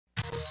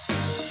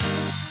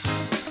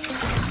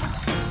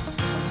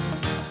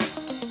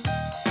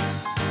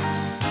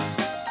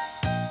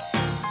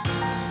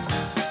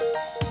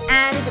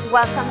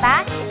welcome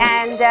back.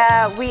 And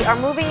we are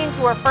moving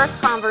into our first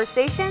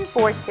conversation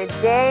for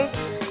today.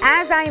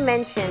 As I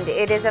mentioned,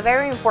 it is a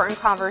very important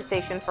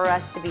conversation for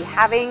us to be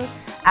having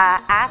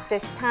at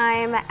this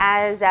time,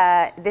 as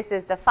this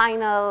is the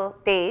final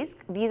days.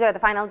 These are the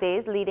final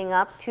days leading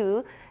up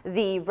to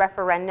the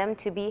referendum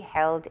to be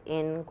held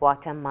in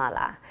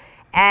Guatemala.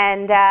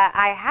 And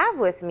I have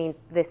with me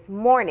this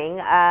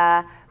morning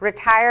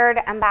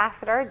retired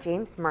Ambassador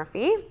James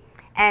Murphy.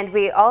 And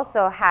we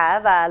also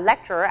have a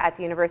lecturer at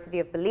the University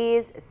of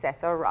Belize,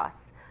 Cesar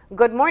Ross.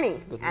 Good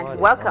morning. Good morning. And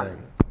welcome. Good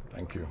morning.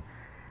 Thank you.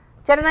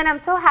 Gentlemen, I'm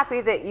so happy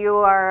that you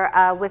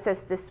are with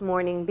us this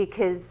morning,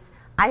 because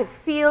I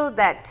feel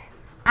that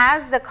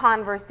as the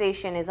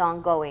conversation is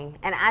ongoing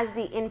and as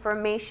the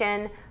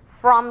information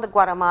from the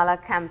Guatemala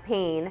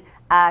campaign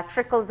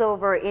trickles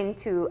over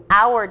into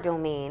our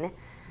domain,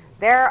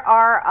 there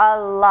are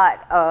a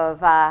lot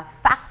of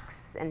facts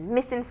and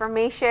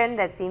misinformation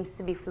that seems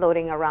to be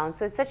floating around.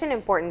 So it's such an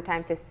important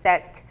time to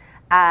set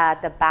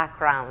the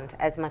background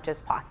as much as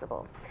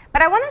possible.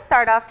 But I want to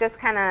start off just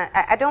kind of,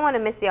 I don't want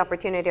to miss the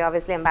opportunity,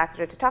 obviously,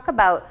 Ambassador, to talk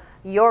about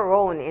your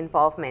own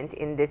involvement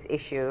in this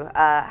issue,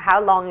 how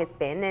long it's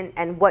been,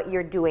 and what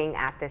you're doing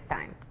at this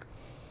time.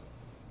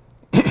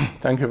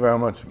 Thank you very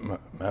much,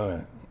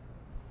 Melanie.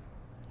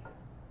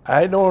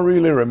 I don't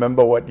really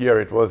remember what year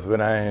it was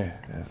when I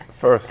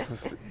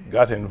first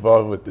got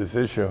involved with this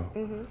issue.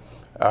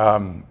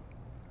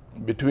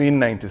 Between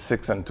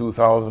 96 and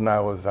 2000, I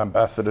was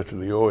ambassador to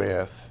the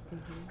OAS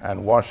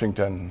and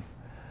Washington,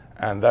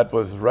 and that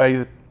was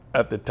right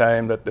at the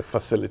time that the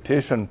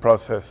facilitation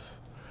process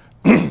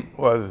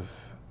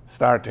was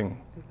starting.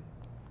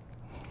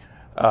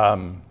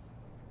 In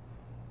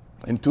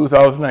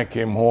 2000, I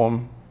came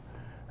home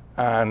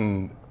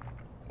and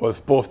was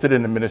posted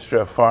in the Ministry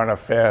of Foreign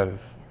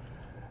Affairs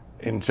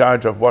in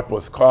charge of what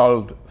was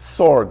called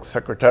SORG,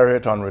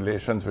 Secretariat on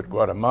Relations with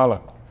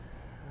Guatemala.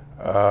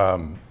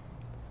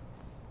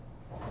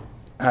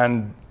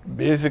 And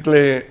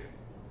basically,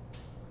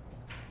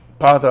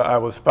 I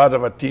was part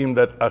of a team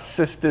that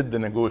assisted the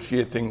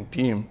negotiating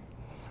team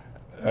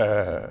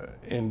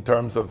in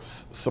terms of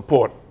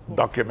support,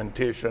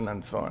 documentation,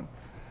 and so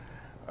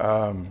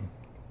on.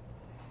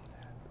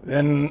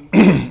 Then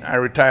I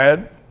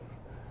retired,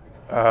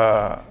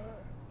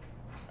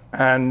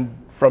 and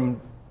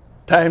from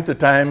time to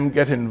time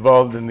get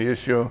involved in the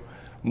issue,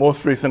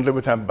 most recently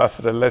with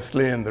Ambassador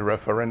Leslie in the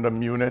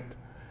referendum unit.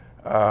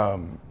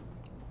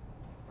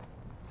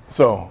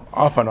 So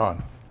off and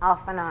on.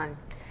 Off and on.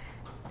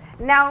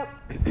 Now,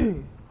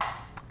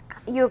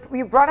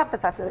 you brought up the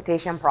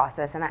facilitation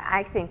process, and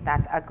I think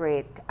that's a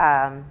great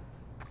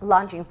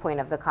launching point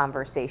of the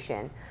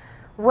conversation.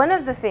 One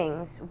of the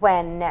things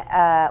one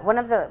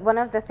of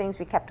the things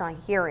we kept on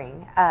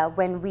hearing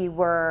when we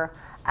were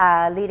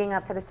leading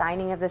up to the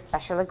signing of the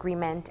special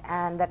agreement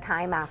and the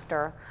time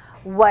after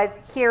was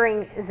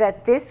hearing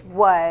that this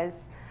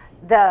was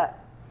the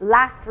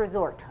last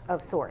resort of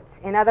sorts.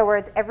 In other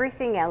words,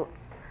 everything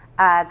else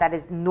that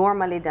is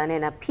normally done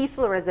in a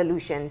peaceful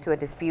resolution to a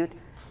dispute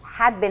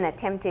had been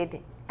attempted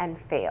and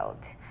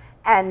failed.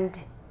 And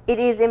it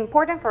is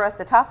important for us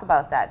to talk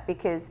about that,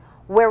 because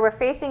where we're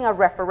facing a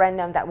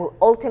referendum that will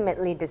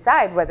ultimately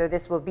decide whether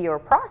this will be our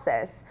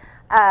process,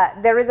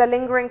 there is a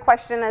lingering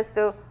question as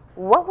to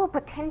what will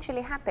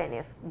potentially happen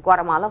if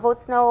Guatemala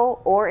votes no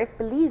or if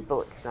Belize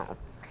votes no.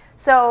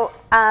 So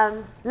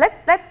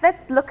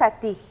let's look at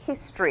the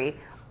history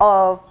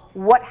of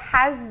what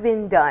has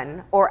been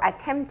done or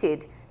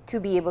attempted to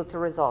be able to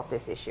resolve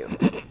this issue.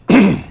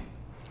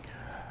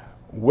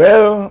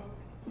 Well,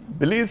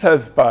 Belize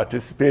has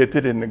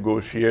participated in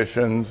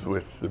negotiations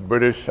with the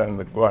British and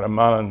the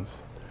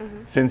Guatemalans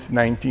since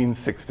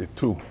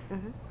 1962.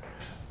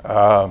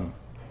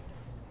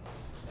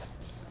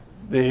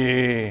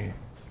 The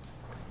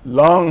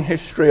long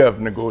history of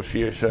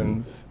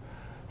negotiations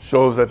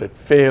shows that it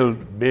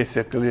failed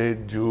basically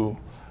due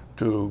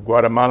to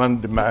Guatemalan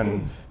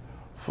demands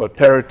for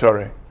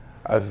territory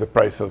as the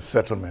price of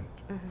settlement.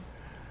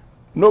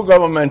 No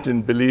government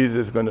in Belize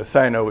is going to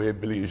sign away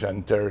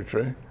Belizean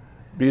territory.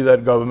 Be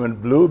that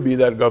government blue, be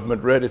that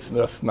government red, it's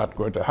just not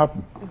going to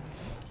happen.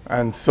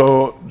 And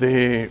so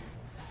the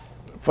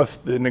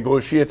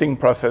negotiating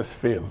process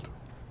failed.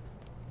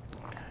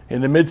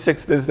 In the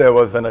mid-60s, there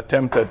was an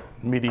attempt at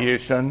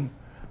mediation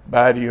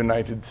by the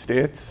United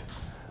States.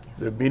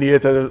 The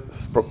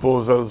mediator's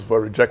proposals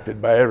were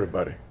rejected by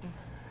everybody.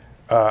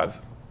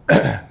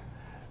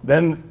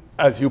 Then,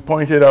 as you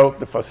pointed out,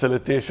 the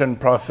facilitation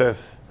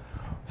process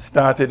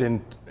started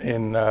in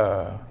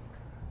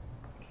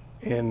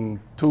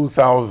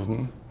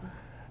 2000,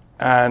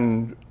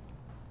 and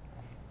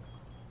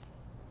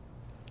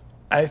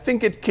I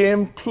think it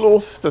came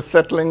close to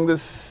settling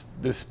this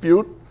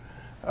dispute.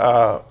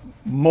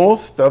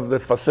 Most of the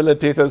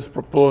facilitators'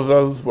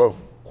 proposals were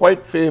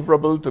quite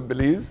favorable to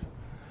Belize,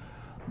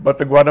 but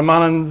the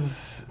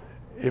Guatemalans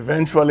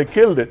eventually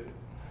killed it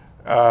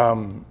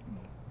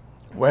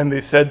when they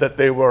said that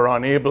they were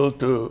unable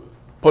to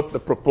put the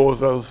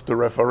proposals to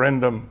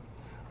referendum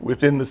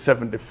within the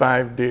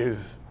 75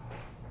 days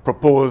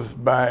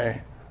proposed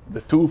by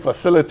the two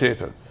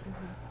facilitators.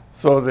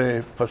 So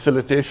the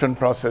facilitation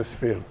process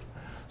failed.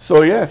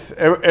 So yes,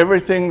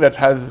 everything that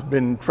has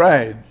been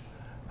tried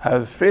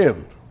has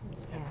failed.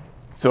 Yeah.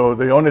 So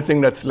the only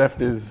thing that's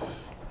left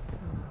is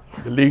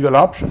the legal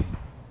option.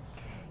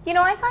 You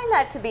know, I find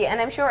that to be,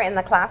 and I'm sure in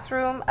the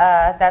classroom,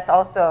 that's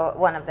also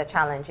one of the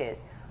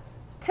challenges.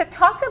 To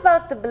talk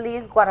about the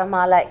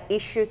Belize-Guatemala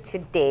issue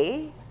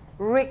today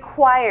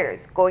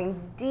requires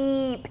going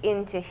deep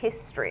into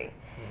history.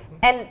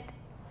 And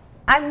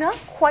I'm not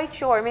quite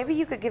sure, maybe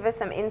you could give us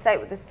some insight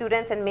with the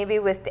students, and maybe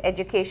with the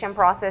education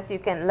process you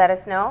can let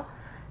us know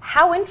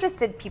how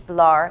interested people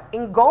are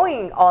in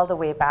going all the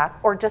way back,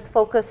 or just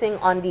focusing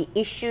on the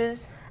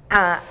issues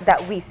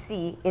that we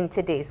see in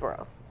today's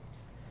world.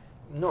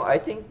 No, I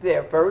think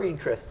they're very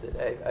interested.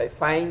 I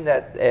find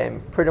that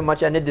pretty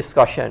much any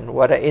discussion,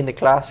 whether in the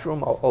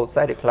classroom or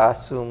outside the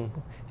classroom,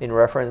 in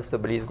reference to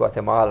Belize,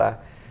 Guatemala,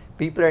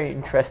 people are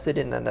interested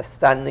in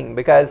understanding,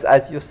 because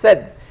as you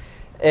said,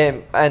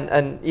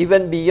 and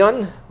even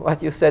beyond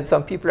what you said,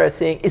 some people are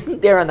saying,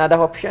 isn't there another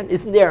option?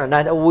 Isn't there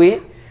another way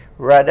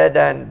rather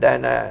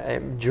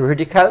than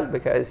juridical?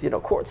 Because, you know,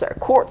 courts are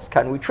courts.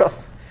 Can we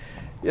trust?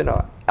 You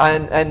know,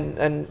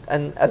 and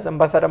as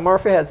Ambassador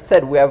Murphy has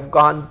said, we have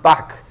gone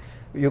back.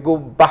 You go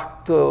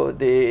back to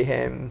the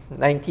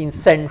 19th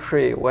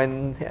century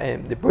when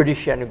the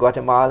British and the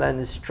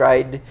Guatemalans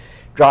tried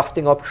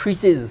drafting up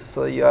treaties.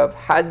 So you have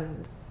had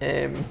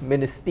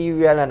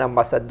ministerial and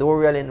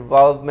ambassadorial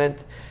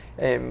involvement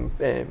with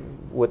the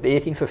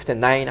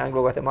 1859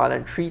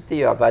 Anglo-Guatemalan Treaty.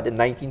 You have had the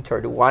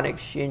 1931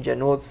 exchange of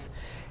notes.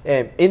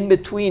 In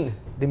between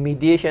the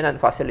mediation and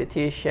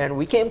facilitation,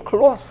 we came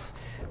close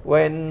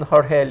when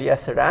Jorge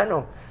Elias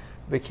Serrano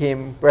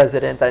became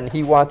president, and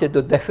he wanted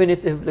to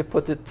definitively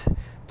put it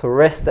to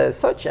rest as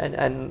such,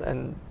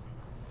 and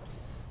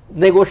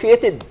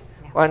negotiated,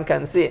 one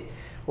can say,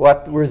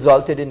 what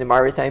resulted in the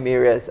Maritime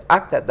Areas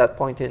Act at that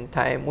point in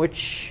time,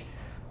 which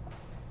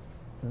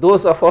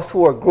those of us who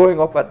were growing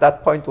up at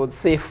that point would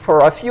say for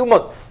a few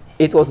months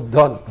it was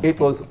done, it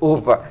was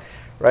over,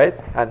 right?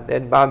 And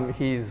then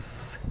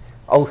he's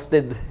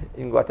ousted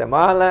in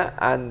Guatemala,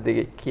 and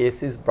the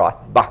case is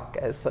brought back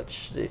as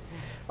such.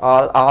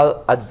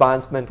 All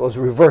advancement was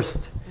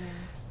reversed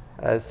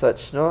as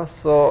such, no?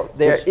 So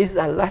there is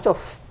a lot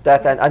of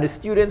that, and the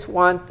students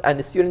want, and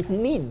the students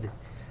need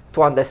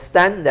to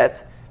understand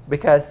that,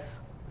 because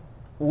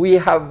we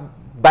have,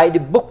 by the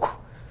book,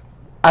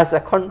 as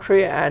a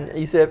country and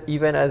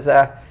even as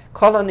a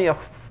colony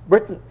of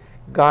Britain,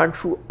 gone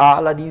through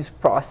all of these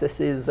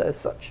processes as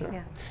such. No?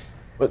 Yeah.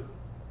 But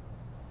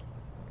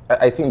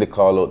I think the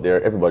call out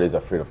there, everybody's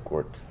afraid of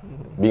court.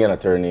 Being an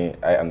attorney,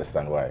 I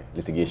understand why.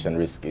 Litigation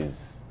risk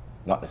is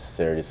not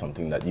necessarily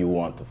something that you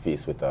want to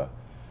face with a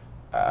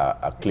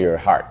clear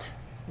heart.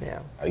 Yeah.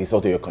 It's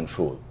out of your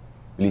control.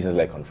 Belize is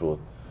like control.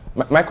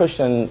 My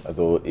question,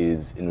 though,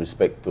 is in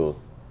respect to,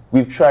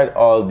 we've tried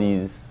all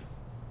these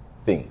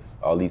things,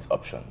 all these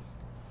options,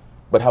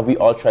 but have we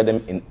all tried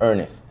them in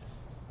earnest?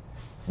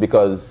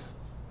 Because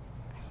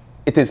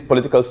it is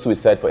political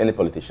suicide for any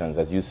politicians,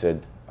 as you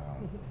said,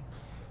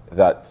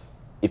 that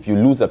if you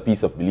lose a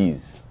piece of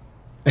Belize,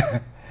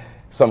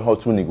 somehow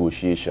through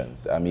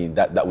negotiations, I mean,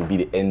 that would be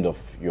the end of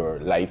your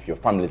life, your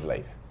family's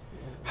life.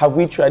 Have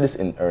we tried this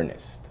in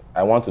earnest?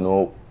 I want to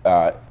know,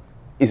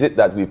 is it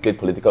that we played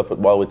political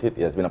football with it?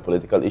 It has been a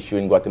political issue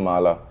in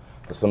Guatemala,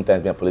 for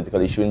sometimes been a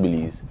political issue in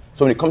Belize.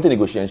 So when you come to the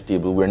negotiation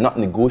table, we're not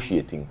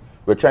negotiating.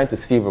 We're trying to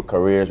save our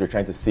careers, we're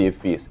trying to save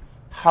face.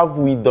 Have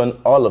we done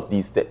all of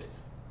these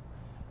steps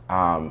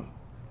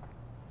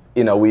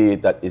in a way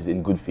that is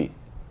in good faith?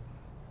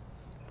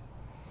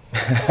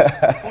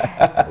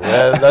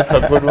 Well, that's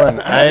a good one.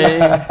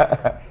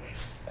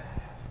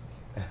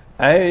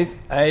 I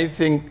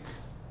think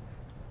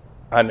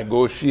a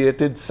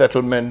negotiated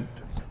settlement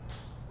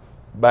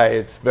by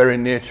its very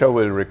nature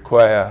will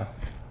require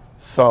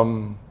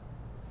some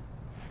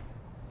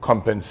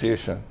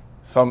compensation.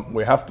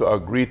 We have to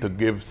agree to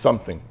give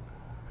something.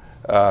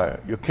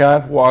 You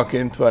can't walk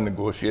into a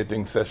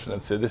negotiating session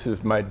and say,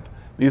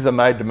 these are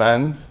my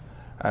demands,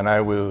 and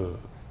I will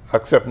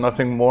accept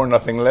nothing more,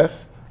 nothing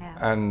less,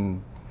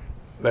 and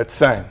let's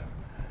sign.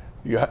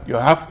 You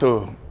have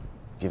to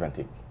give and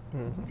take.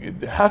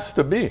 It has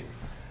to be.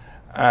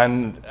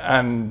 And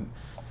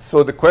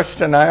so the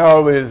question I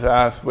always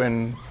ask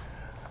when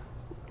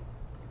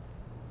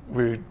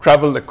we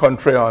travel the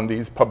country on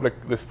this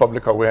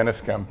public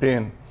awareness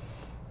campaign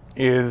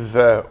is,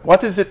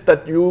 what is it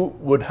that you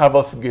would have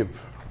us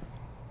give?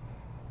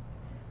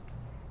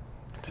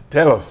 To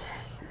tell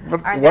us.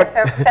 Aren't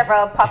there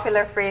several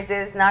popular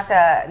phrases? Not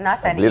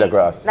a blade of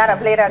grass. Not a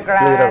blade of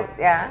grass,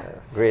 yeah.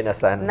 Grain of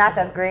sand. Not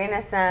a grain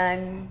of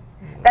sand.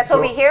 That's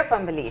what we hear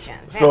from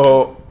Belizeans.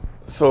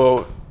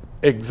 So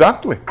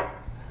exactly.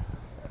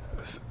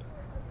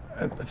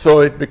 So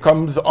it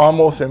becomes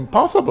almost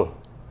impossible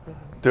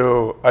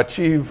to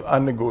achieve a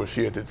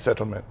negotiated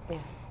settlement. Yeah.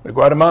 The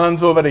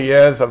Guatemalans over the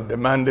years have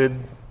demanded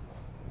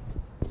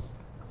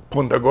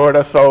Punta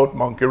Gorda South,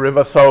 Monkey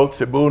River South,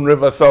 Sibun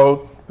River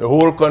South, the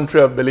whole country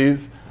of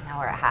Belize. An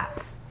hour and a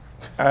half.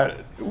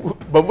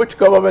 But which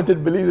government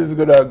in Belize is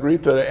going to agree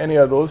to any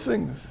of those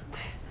things?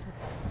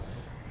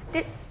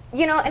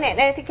 You know, and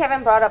I think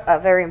Kevin brought up a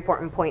very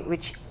important point,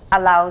 which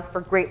allows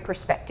for great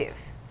perspective.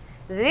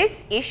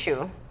 This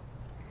issue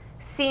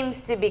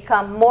seems to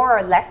become more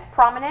or less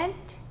prominent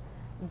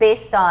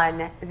based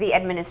on the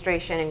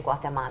administration in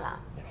Guatemala.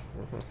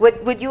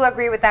 Would you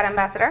agree with that,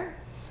 Ambassador?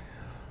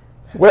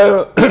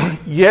 Well,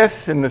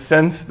 yes, in the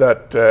sense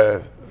that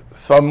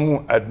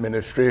some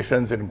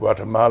administrations in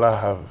Guatemala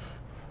have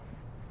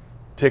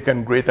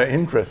taken greater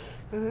interest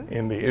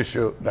in the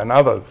issue than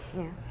others.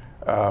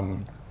 Yeah.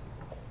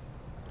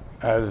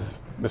 As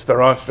Mr.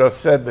 Ross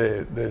just said,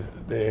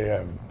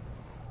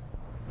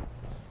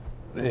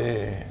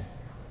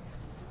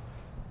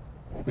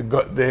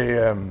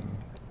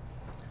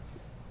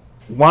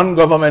 one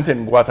government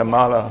in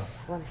Guatemala.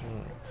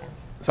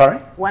 Sorry?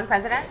 One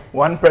president?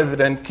 One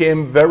president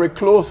came very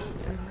close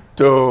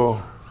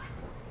to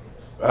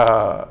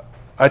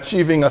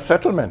achieving a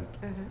settlement,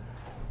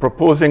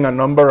 proposing a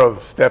number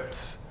of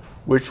steps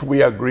which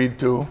we agreed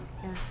to.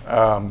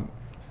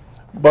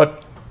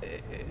 But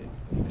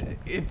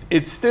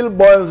it still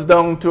boils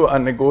down to a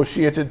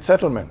negotiated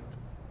settlement.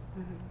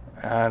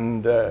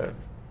 And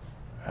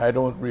I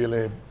don't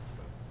really,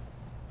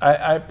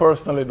 I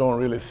personally don't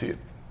really see it.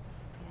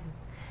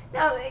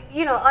 Now,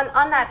 you know,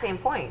 on that same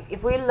point,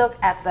 if we look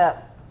at the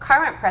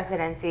current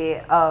presidency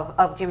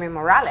of Jimmy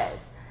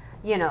Morales,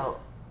 you know,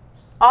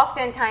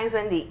 oftentimes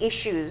when the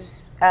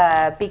issues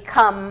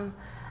become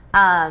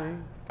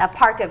a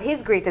part of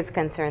his greatest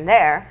concern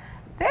there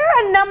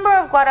are a number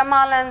of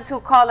Guatemalans who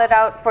call it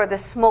out for the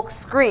smoke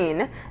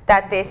screen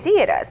that they see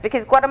it as,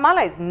 because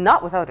Guatemala is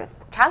not without its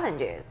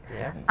challenges.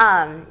 Yeah.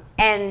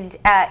 And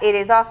it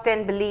is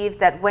often believed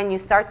that when you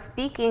start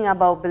speaking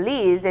about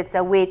Belize, it's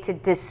a way to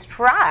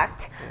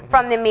distract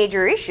from the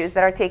major issues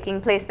that are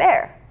taking place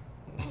there.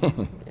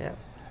 Yeah,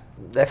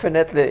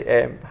 definitely,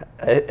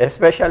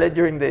 especially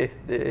during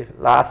the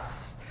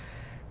last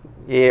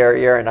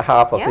year and a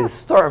half of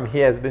his term, he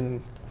has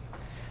been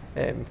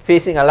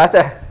facing a lot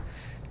of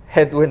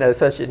headwind as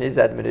such in his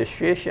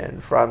administration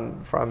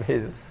from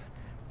his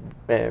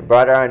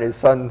brother and his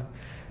son,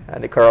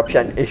 and the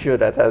corruption issue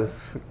that has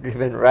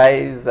given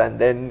rise, and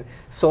then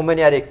so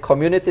many of the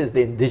communities,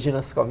 the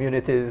indigenous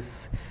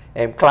communities,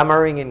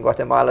 clamoring in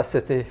Guatemala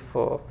City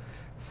for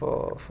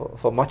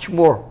much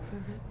more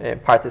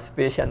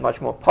participation,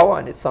 much more power,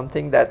 and it's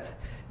something that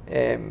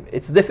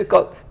it's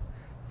difficult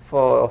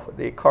for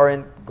the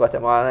current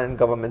Guatemalan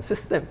government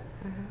system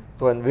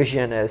to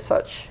envision as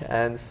such,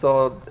 and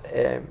so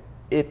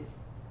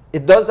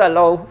it does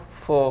allow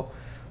for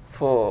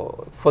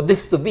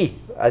this to be,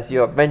 as you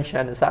have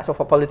mentioned, a sort of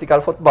a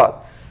political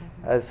football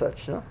as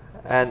such. No?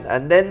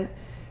 And then,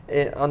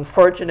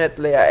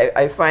 unfortunately,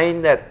 I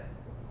find that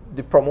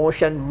the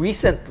promotion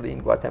recently in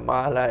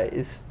Guatemala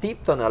is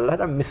steeped on a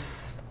lot of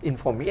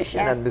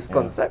misinformation and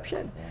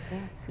misconception.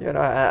 Yes. You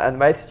know, and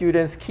my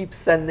students keep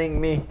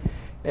sending me.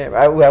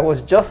 I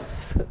was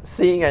just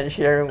seeing and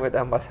sharing with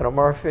Ambassador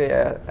Murphy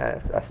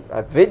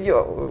a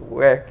video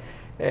where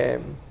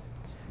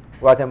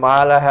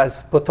Guatemala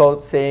has put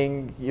out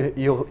saying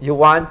you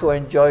want to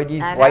enjoy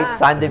these white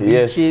sandy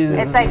beaches.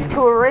 It's like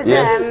tourism.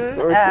 Yes,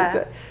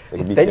 tourism.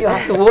 Then you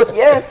have to vote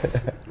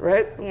yes,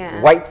 right? Yeah.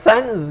 White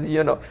sands,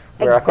 you know.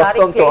 We're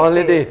accustomed to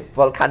only the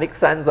volcanic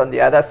sands on the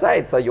other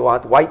side. So you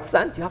want white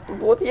sands, you have to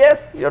vote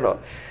yes, you know.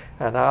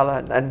 And all,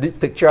 and the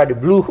picture of the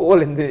blue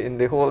hole in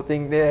the whole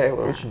thing there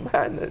was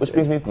man. Which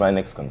brings me to my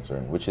next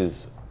concern, which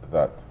is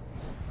that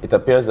it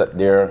appears that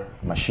their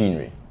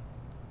machinery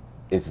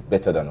is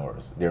better than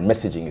ours. Their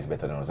messaging is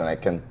better than ours, and I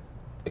can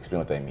explain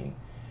what I mean.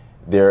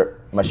 Their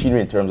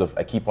machinery in terms of,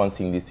 I keep on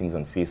seeing these things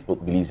on Facebook,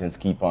 Belizeans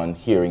keep on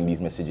hearing these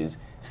messages,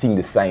 seeing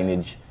the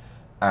signage,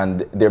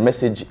 and their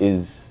message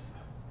is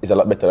a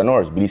lot better than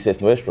ours. Belize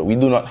es nuestro. We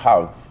do not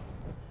have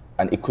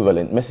an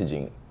equivalent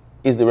messaging.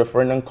 Is the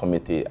referendum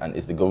committee and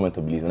is the government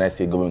of Belize, when I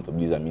say government of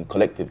Belize, I mean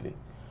collectively,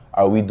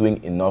 are we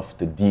doing enough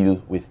to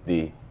deal with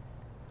the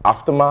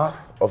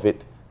aftermath of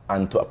it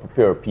and to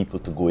prepare people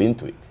to go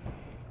into it?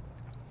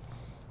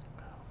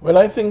 Well,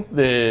 I think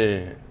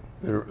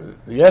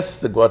yes,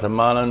 the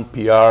Guatemalan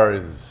PR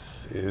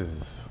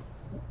is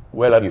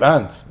well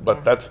advanced,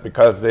 but that's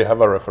because they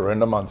have a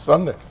referendum on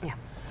Sunday. Yeah.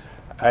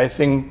 I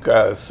think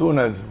as soon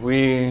as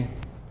we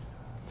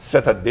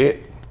set a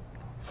date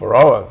for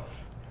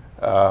ours,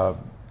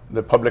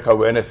 the public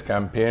awareness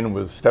campaign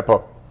will step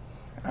up,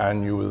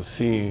 and you will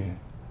see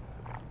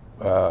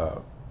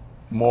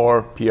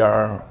more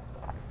PR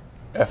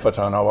effort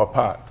on our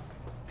part.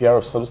 PR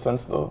of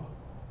substance, though?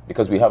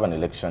 Because we have an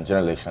election,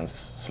 general elections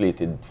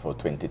slated for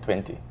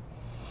 2020.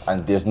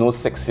 And there's no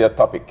sexier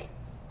topic,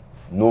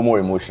 no more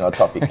emotional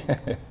topic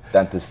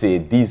than to say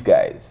these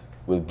guys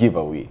will give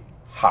away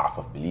half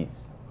of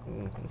Belize.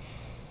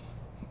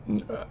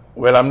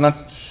 Well, I'm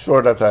not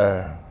sure that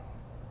I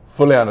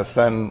fully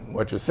understand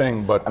what you're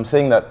saying, but I'm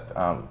saying that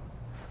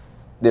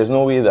there's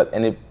no way that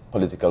any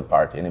political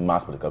party, any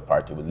mass political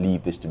party would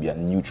leave this to be a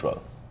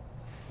neutral.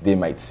 They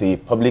might say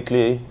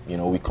publicly, you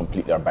know, we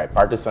completely are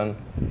bipartisan,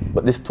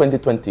 but this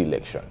 2020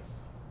 elections,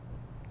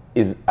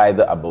 is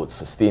either about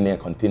sustaining and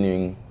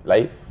continuing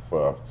life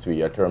for a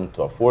 3-year term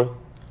to a 4th,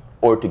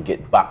 or to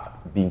get back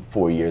being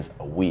 4 years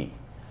away.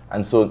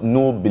 And so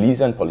no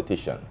Belizean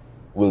politician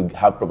will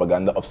have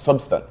propaganda of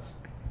substance.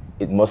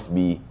 It must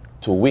be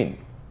to win.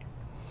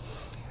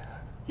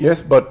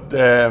 Yes, but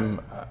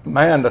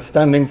my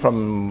understanding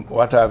from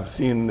what I've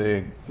seen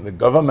the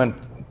government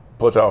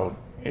put out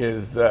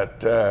is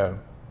that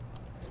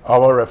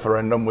our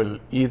referendum will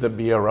either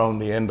be around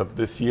the end of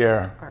this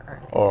year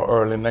or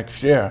early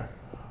next year,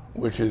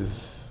 which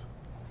is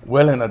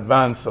well in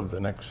advance of the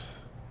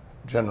next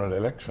general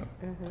election.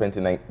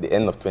 The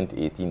end of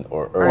 2018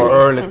 or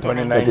early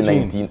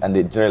 2019. And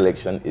the general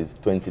election is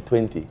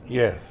 2020.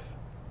 Yes.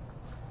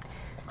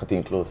 It's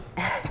cutting close.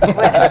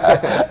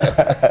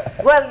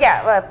 Well,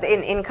 yeah, well,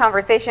 in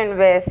conversation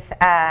with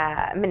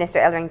Minister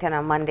Elrington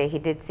on Monday, he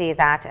did say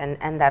that,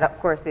 and that, of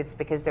course, it's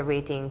because they're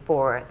waiting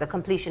for the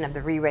completion of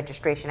the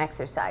re-registration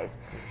exercise.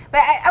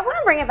 But I want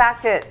to bring it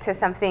back to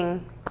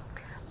something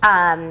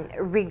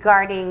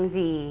regarding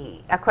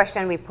a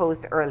question we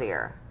posed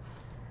earlier.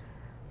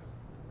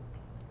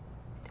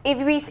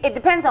 It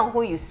depends on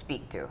who you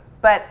speak to,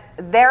 but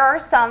there are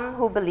some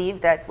who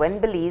believe that when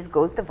Belize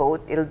goes to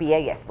vote, it'll be a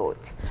yes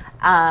vote.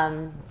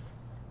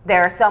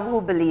 There are some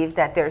who believe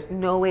that there's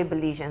no way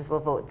Belizeans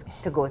will vote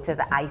to go to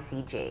the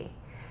ICJ.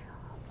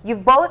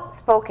 You've both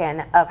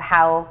spoken of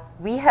how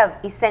we have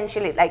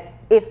essentially, like,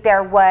 if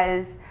there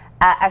was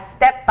a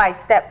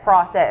step-by-step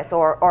process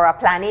or a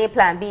plan A,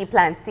 plan B,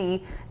 plan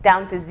C,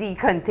 down to Z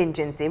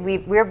contingency,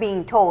 we're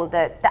being told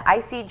that the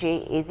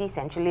ICJ is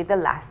essentially the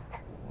last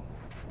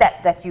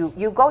step that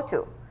you go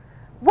to.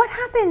 What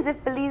happens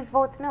if Belize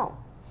votes no?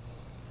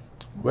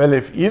 Well,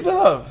 if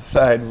either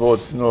side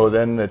votes no,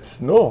 then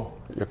it's no.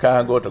 You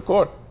can't go to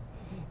court.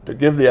 To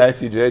give the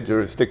ICJ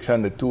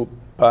jurisdiction, the two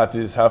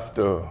parties have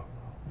to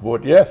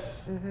vote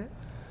yes.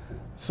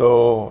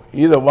 So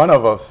either one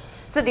of us.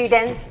 So do you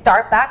then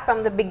start back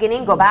from the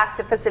beginning, go back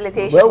to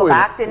facilitation, go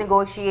back to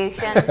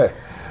negotiation?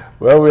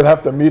 Well, we'll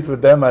have to meet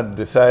with them and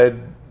decide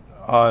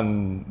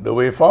on the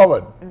way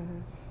forward.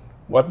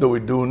 What do we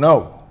do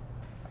now?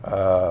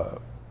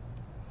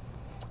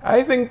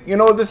 I think, you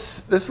know,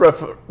 this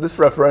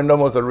referendum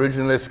was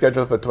originally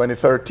scheduled for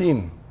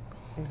 2013.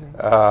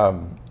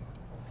 And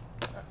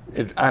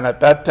at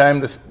that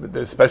time,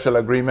 the special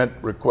agreement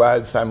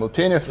required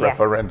simultaneous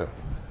referendum.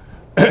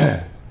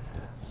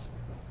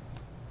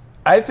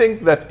 I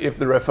think that if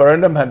the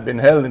referendum had been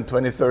held in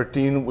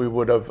 2013, we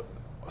would have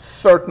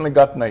certainly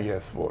gotten a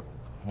yes vote.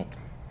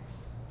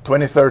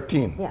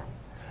 2013. Yeah.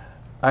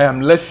 I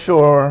am less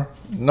sure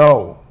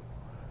now.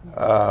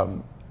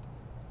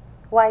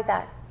 Why is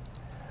that?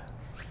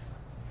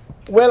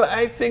 Well,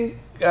 I think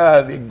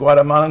the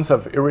Guatemalans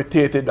have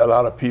irritated a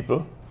lot of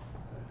people.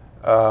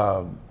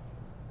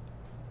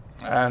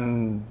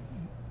 And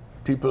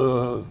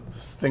people's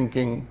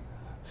thinking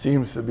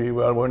seems to be,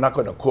 well, we're not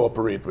going to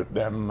cooperate with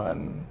them,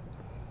 and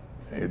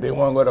they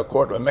won't go to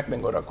court, we'll make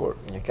them go to court.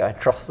 You can't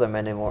trust them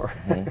anymore.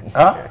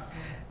 Huh?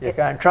 You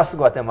can't trust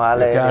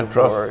Guatemala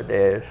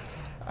anymore.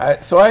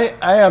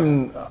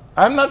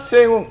 I'm not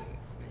saying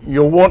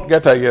you won't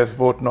get a yes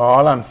vote. No,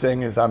 all I'm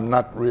saying is I'm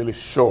not really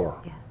sure.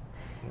 Yeah.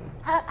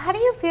 How do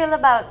you feel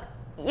about,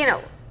 you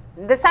know,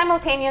 the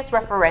simultaneous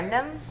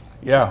referendum?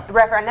 Yeah. The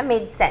referendum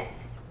made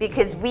sense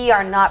because we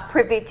are not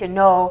privy to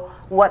know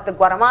what the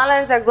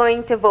Guatemalans are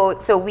going to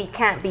vote, so we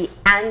can't be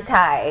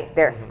anti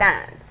their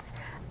stance.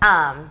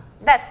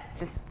 That's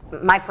just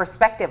my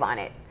perspective on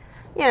it.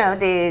 You know,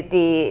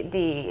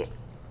 the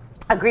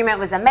agreement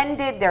was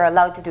amended, they're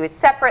allowed to do it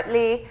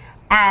separately,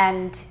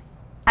 and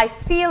I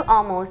feel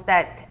almost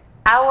that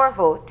our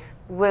vote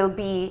will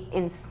be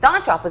in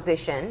staunch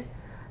opposition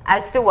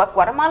as to what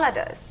Guatemala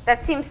does.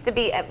 That seems to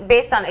be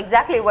based on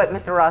exactly what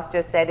Mr. Ross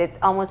just said. It's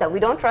almost that we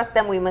don't trust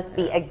them, we must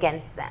be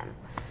against them.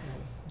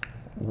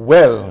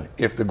 Well,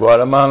 if the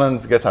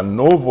Guatemalans get a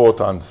no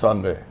vote on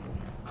Sunday,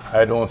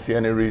 I don't see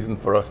any reason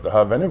for us to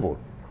have any vote.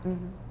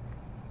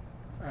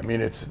 I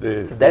mean, it's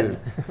the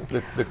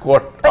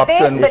court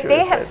option. But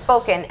they have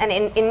spoken, and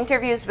in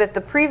interviews with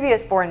the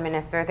previous foreign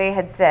minister, they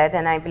had said,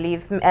 and I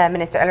believe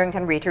Minister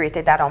Elrington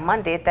reiterated that on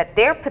Monday, that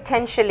they're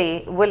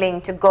potentially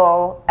willing to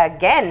go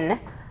again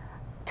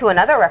to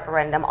another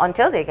referendum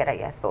until they get a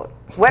yes vote.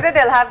 Whether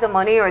they'll have the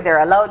money or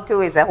they're allowed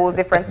to is a whole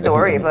different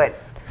story, but...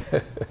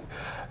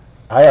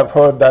 I have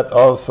heard that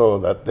also,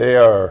 that they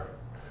are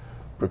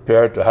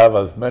prepared to have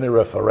as many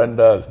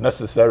referenda as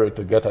necessary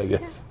to get a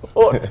yes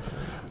vote.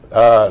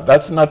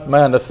 That's not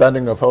my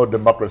understanding of how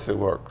democracy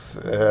works.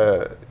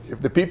 If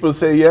the people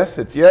say yes,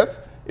 it's yes.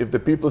 If the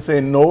people say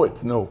no,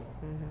 it's no.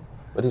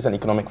 But it's an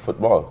economic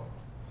football.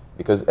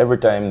 Because every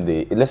time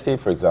let's say,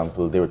 for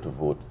example, they were to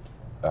vote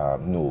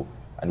no,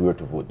 and we were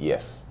to vote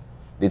yes.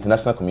 The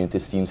international community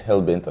seems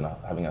hell-bent on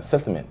having a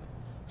settlement.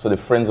 So the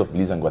friends of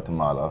Belize and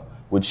Guatemala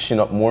would shin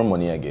up more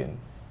money again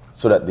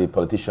so that the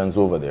politicians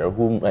over there,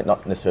 who might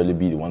not necessarily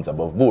be the ones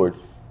above board,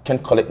 can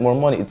collect more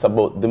money. It's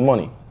about the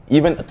money,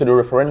 even to the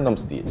referendum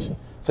stage.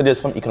 So there's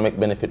some economic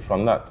benefit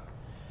from that.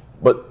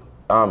 But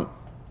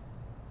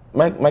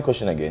my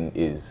question again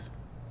is,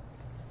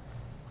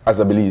 as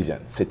a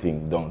Belizean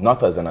sitting down,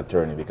 not as an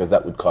attorney, because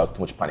that would cause too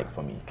much panic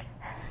for me.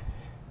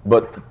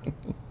 But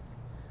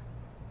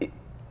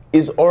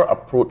is our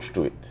approach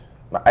to it?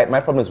 My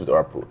problem is with our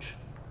approach.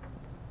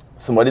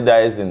 Somebody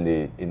dies in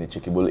the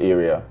Chiquibul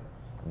area,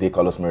 they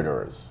call us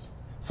murderers.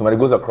 Somebody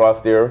goes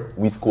across there,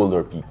 we scold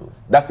our people.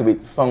 That's the way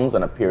it sounds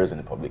and appears in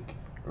the public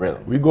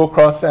realm. We go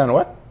across there and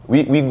what?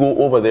 We go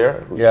over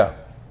there. Yeah.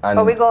 And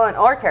Or we go in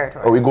our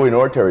territory. Or we go in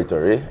our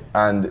territory,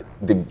 and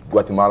the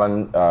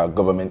Guatemalan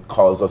government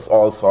calls us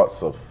all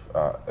sorts of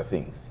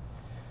things.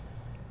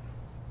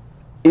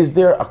 Is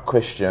there a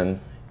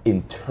question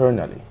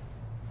internally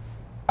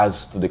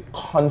as to the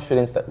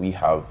confidence that we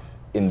have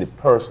in the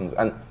persons?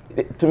 And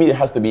to me, it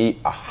has to be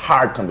a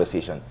hard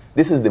conversation.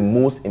 This is the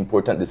most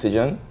important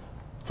decision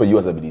for you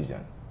as a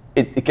Belizean.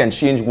 It can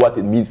change what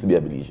it means to be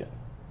a Belizean.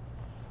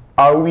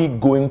 Are we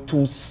going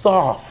too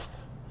soft?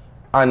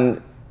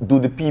 And do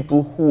the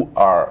people who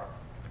are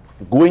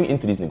going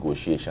into these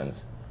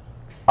negotiations,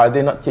 are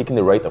they not taking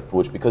the right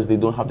approach because they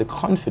don't have the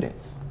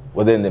confidence,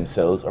 whether in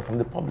themselves or from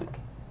the public?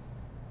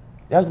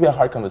 It has to be a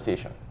hard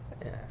conversation.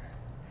 Yeah.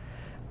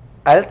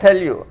 I'll tell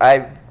you,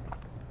 I've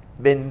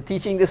been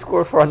teaching this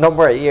course for a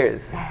number of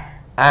years,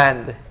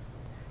 and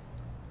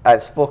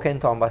I've spoken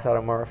to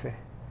Ambassador Murphy,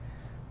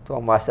 to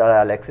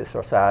Ambassador Alexis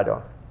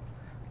Rosado,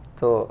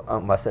 to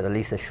Ambassador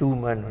Lisa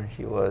Schumann when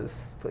she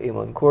was, to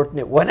Eamon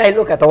Courtney. When I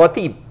look at our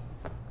team,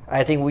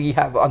 I think we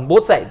have on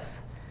both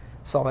sides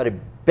some of the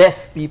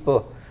best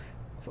people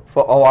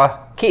for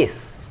our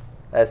case,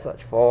 as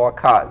such, for our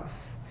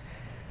cause.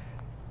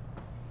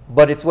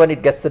 But it's when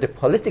it gets to the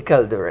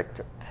political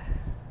directorate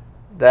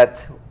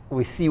that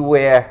we see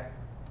where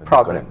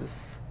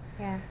problems.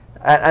 Yeah.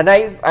 And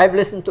I've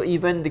listened to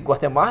even the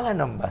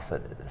Guatemalan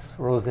ambassadors,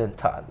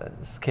 Rosenthal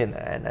and Skinner,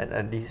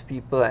 and these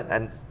people,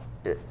 and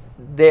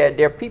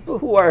they're people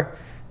who are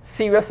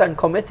serious and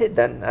committed,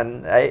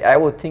 and I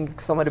would think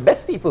some of the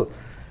best people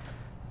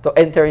to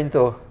enter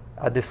into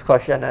a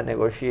discussion, a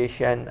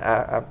negotiation,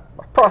 a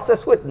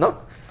process with, no?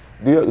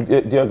 Do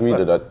you agree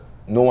that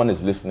no one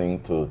is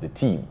listening to the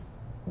team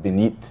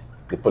beneath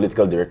the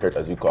political directorate,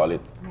 as you call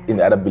it, in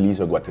either Belize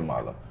or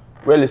Guatemala?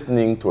 We're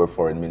listening to our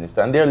foreign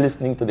minister, and they're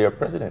listening to their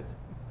president.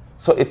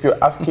 So if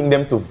you're asking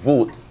them to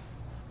vote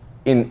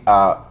in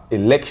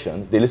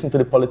elections, they listen to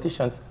the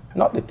politicians,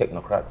 not the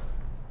technocrats.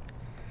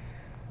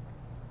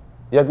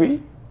 You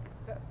agree?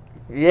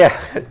 Yeah,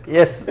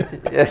 yes,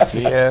 yes.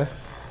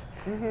 Yes.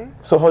 Mm-hmm.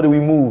 So how do we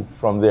move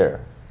from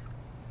there?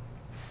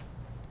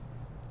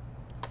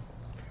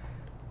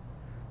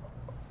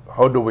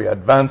 How do we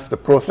advance the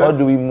process? How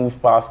do we move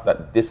past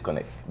that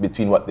disconnect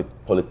between what the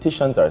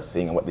politicians are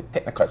saying and what the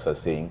technocrats are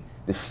saying,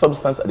 the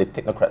substance at the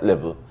technocrat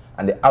level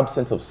and the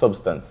absence of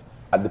substance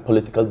at the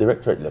political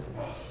directorate level?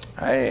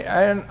 I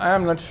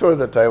am not sure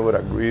that I would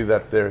agree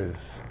that there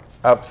is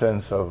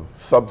absence of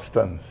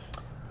substance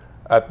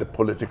at the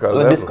political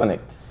level.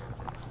 Disconnect.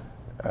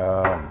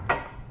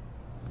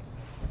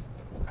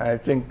 I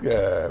think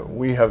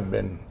we have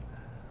been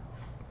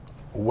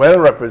well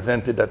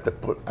represented at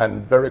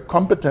and very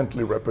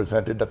competently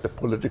represented at the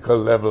political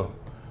level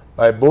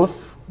by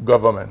both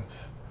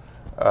governments.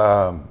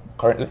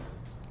 Currently?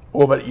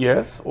 Over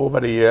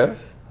the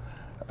years,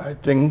 I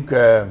think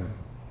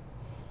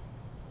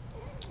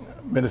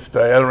Minister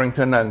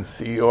Elrington and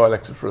CEO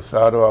Alexis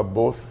Rosado are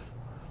both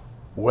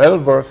well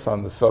versed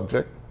on the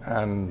subject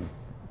and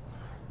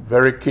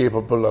very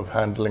capable of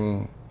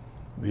handling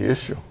the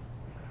issue.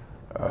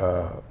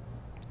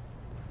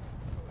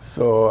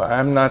 So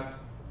I'm not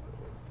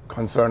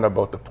concerned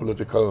about the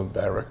political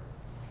director.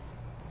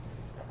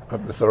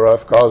 Mr.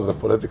 Ross calls the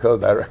political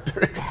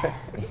directorate.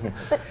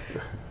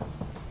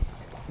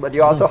 But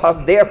you also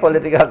have their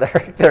political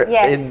director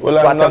in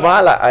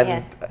Guatemala.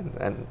 And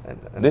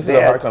this is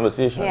a hard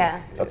conversation.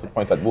 Yeah. That's the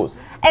point at both.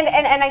 And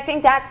I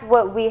think that's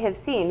what we have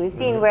seen. We've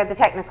seen where the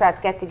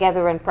technocrats get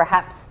together and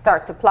perhaps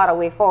start to plot a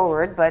way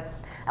forward,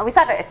 and we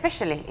saw that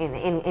especially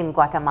in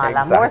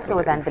Guatemala, more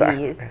so than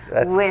Belize,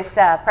 with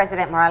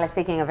President Morales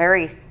taking a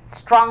very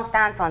strong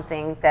stance on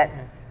things that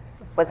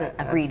wasn't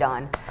agreed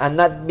on. And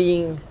not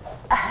being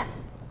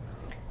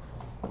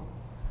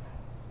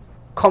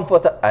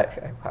comfortable, I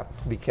have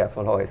to be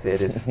careful how I say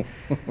this,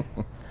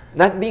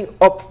 not being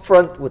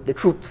upfront with the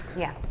truth.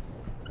 Yeah.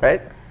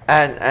 Right?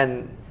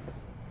 And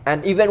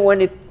even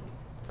when it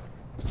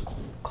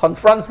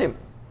confronts him,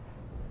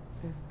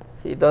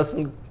 he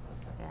doesn't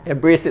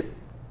embrace it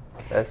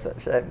as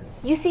such.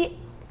 You see,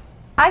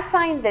 I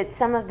find that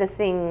some of the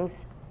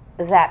things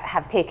that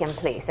have taken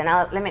place, and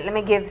let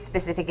me give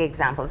specific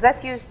examples.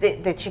 Let's use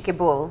the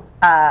Chiquibul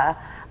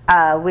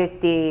with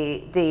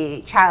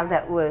the child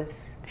that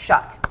was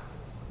shot.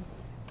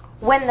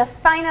 When the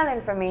final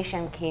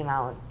information came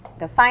out,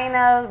 the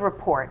final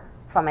report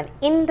from an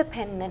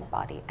independent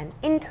body, an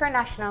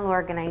international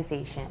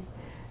organization,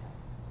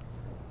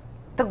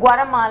 the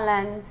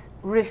Guatemalans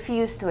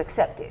refused to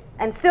accept it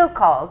and still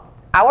called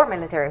our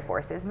military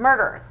forces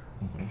murderers.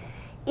 Mm-hmm.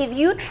 If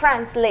you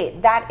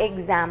translate that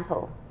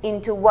example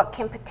into what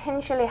can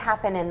potentially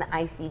happen in the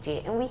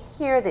ICJ, and we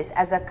hear this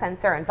as a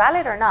concern,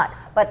 valid or not,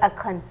 but a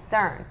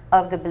concern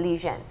of the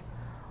Belizeans,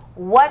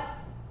 what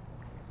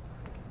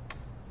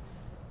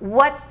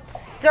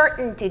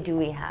certainty do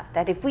we have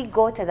that if we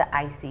go to the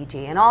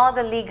ICJ and all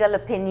the legal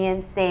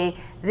opinions say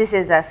this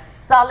is a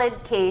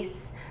solid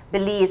case,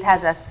 Belize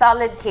has a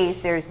solid case,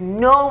 there's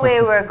no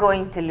way we're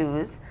going to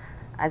lose,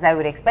 as I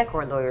would expect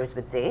our lawyers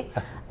would say,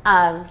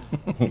 and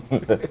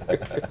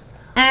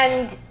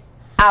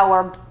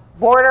our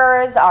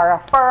borders are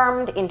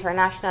affirmed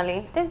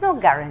internationally, there's no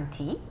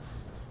guarantee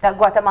that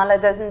Guatemala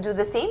doesn't do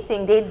the same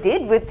thing they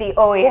did with the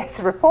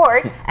OAS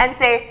report and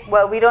say,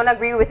 well, we don't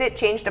agree with it,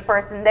 change the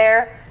person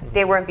there,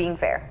 they weren't being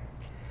fair.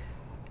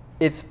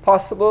 It's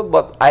possible,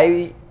 but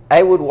I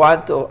would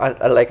want to,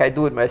 like I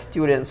do with my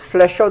students,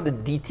 flesh out the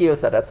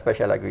details of that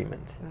special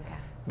agreement. Okay.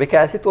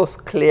 Because it was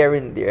clear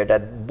in there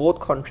that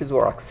both countries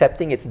were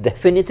accepting its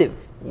definitive,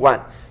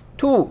 one.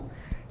 Two,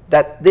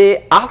 that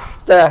they,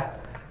 after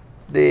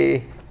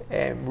the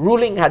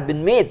ruling had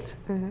been made,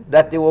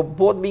 that they were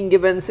both being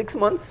given 6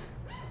 months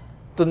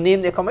to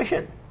name the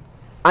commission.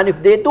 And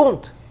if they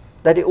don't,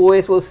 that the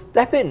OAS will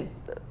step in.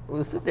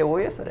 Was it the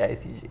OAS or the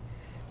ICJ?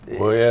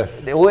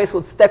 OAS. The OAS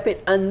would step in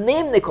and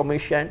name the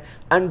commission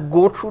and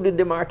go through the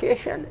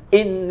demarcation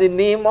in the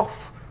name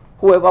of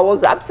whoever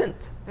was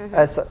absent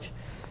as such.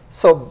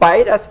 So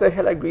by that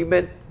special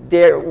agreement,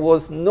 there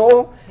was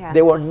no,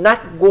 they were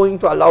not going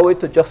to allow it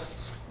to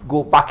just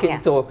go back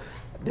into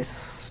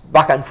this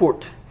back and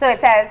forth. So it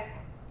says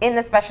in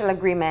the special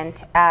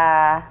agreement,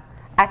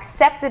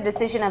 accept the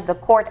decision of the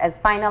court as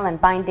final and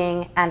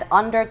binding and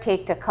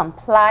undertake to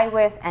comply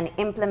with and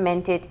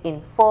implement it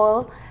in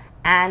full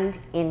and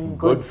in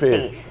good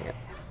faith. Yeah.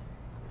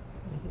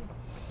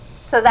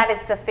 So that is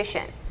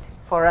sufficient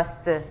for us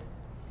to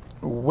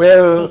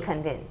be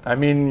convinced. I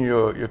mean,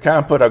 you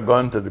can't put a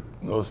gun to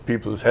those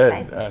people's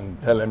head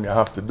and tell them you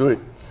have to do it.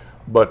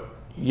 But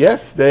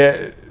yes,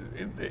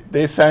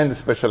 they signed the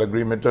special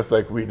agreement just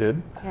like we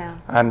did,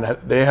 and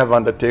they have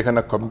undertaken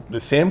the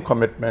same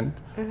commitment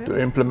to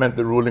implement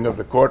the ruling of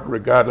the court,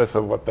 regardless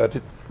of what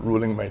that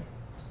ruling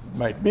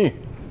might be.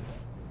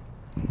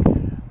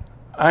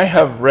 I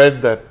have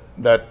read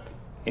that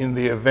in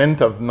the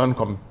event of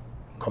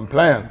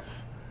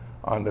non-compliance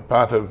on the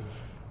part of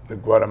the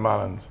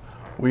Guatemalans,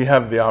 we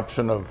have the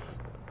option of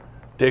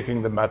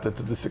taking the matter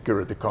to the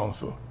Security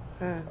Council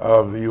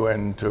of the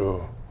UN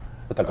to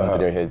put a gun to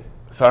their head.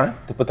 Sorry?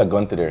 To put a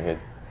gun to their head.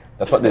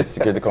 That's what the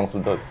Security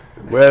Council does.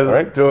 Well,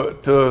 right?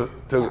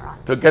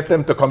 to get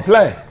them to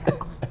comply.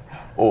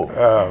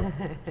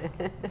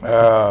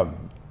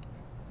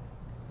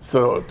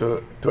 So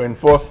to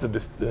enforce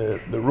the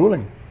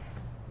ruling.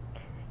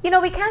 You know,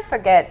 we can't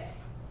forget,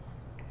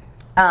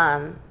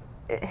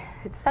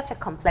 it's such a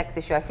complex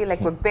issue. I feel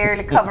like we're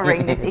barely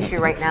covering this issue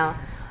right now.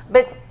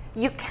 But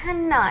you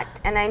cannot,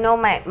 and I know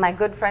my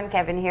good friend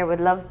Kevin here would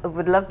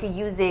love to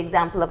use the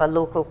example of a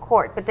local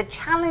court, but the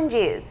challenge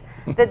is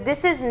that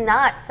this is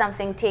not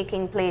something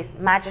taking place,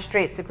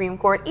 magistrate, Supreme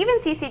Court, even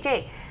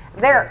CCJ.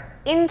 There are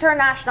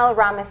international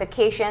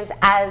ramifications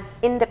as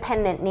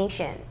independent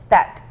nations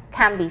that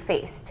can be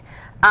faced.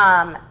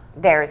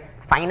 There's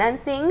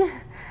financing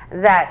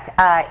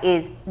that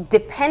is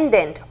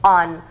dependent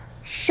on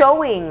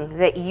showing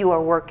that we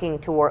are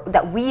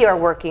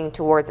working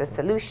towards a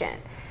solution.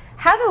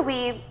 How do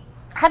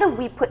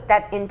we put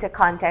that into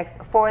context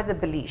for the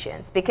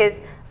Belizeans?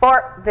 Because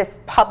for this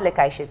public,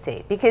 I should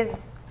say, because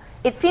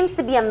it seems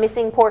to be a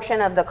missing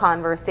portion of the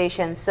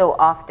conversation so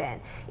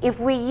often. If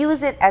we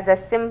use it as a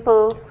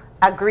simple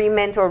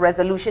agreement or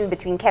resolution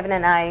between Kevin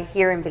and I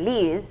here in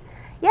Belize,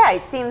 yeah,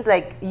 it seems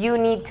like you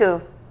need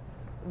to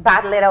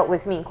battle it out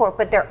with me in court,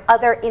 but there are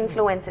other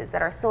influences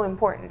that are so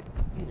important.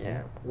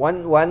 Yeah,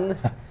 one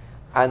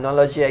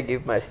analogy I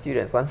give my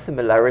students, one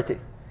similarity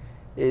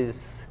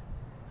is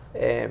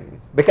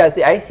because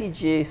the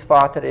ICJ is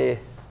part of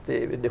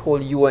the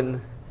whole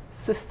UN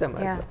system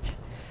as such.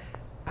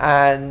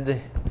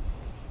 And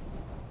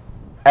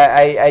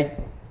I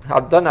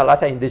have done a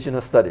lot of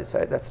indigenous studies,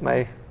 right? That's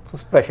my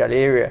special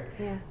area.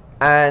 Yeah.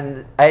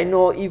 And I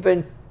know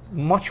even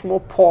much more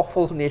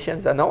powerful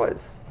nations than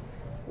ours,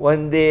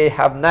 when they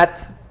have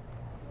not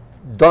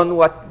done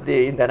what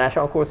the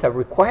international courts have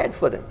required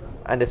for them,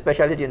 and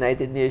especially the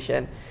United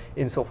Nations,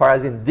 insofar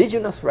as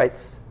indigenous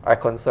rights are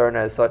concerned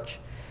as such,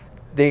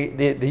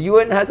 the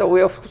UN has a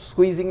way of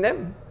squeezing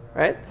them,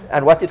 right?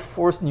 And what it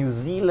forced New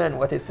Zealand,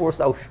 what it forced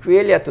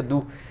Australia to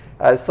do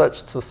as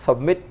such, to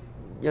submit,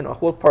 you know, a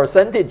whole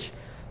percentage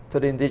to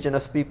the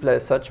indigenous people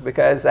as such,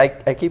 because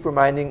I keep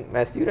reminding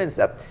my students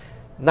that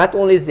not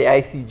only is the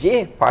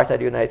ICJ part of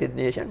the United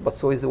Nations, but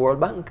so is the World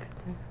Bank,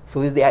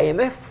 so is the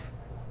IMF,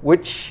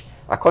 which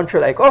a country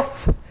like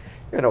us,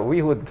 you know,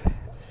 we would,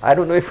 I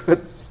don't know if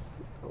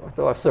what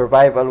our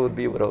survival would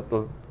be without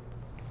them.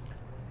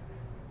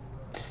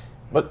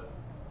 But,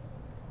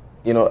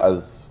 you know,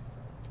 as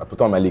I put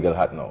on my legal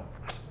hat now,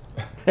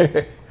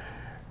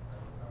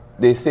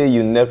 they say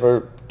you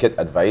never get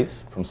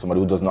advice from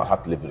somebody who does not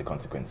have to live with the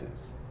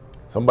consequences.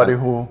 Somebody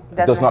who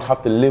does not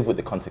have to live with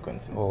the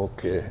consequences.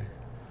 Okay.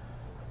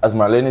 as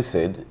Marlene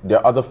said, there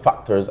are other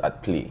factors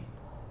at play.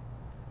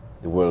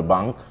 The World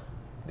Bank,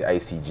 the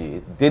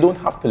ICJ, they don't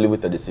have to live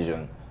with the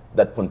decision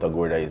that Punta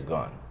Gorda is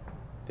gone.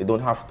 They don't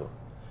have to.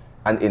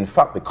 And in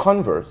fact, the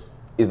converse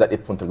is that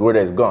if Punta Gorda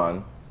is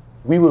gone,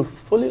 we will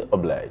fully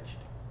oblige.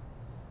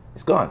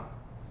 It's gone.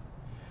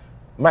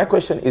 My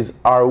question is,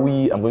 are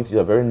we, I'm going to use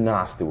a very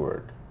nasty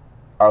word,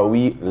 are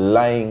we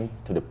lying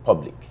to the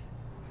public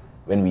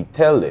when we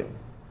tell them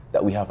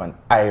that we have an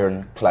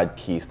ironclad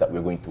case that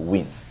we're going to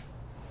win?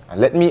 And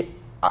let me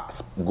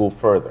go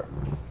further.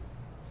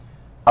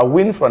 A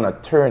win for an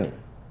attorney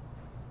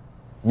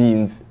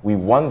means we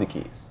won the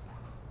case,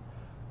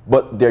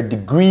 but there are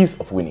degrees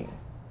of winning.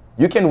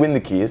 You can win the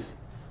case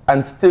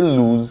and still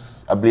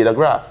lose a blade of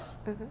grass.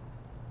 Mm-hmm.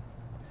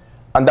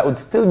 And that would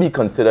still be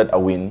considered a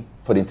win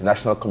for the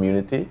international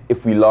community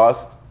if we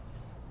lost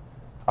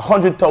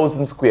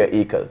 100,000 square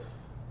acres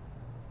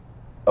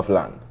of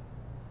land.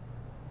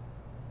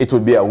 It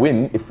would be a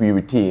win if we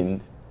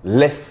retained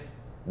less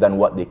than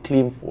what they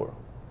claim for.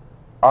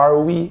 Are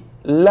we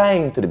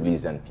lying to the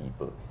Belizean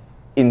people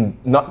in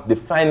not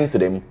defining to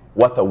them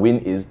what a win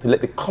is, to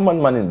let the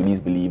common man in Belize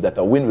believe that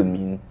a win would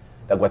mean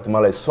that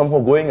Guatemala is somehow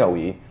going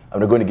away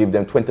and we're going to give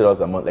them $20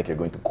 a month like you're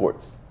going to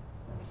courts?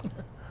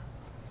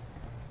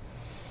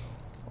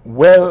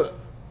 Well,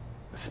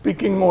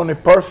 speaking only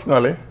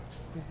personally,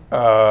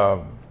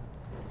 I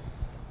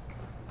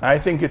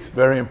think it's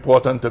very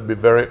important to be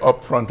very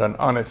upfront and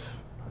honest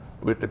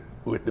with the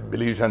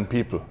Belizean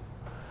people.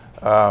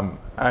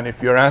 And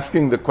if you're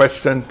asking the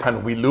question,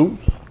 can we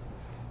lose?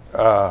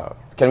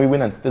 Can we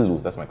win and still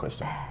lose? That's my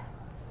question.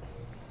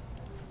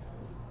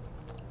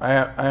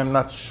 I am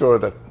not sure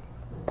that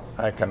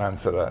I can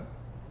answer that.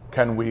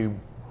 Can we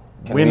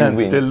win and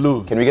still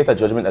lose? Can we get a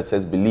judgment that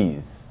says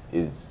Belize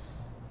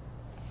is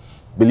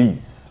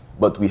Belize,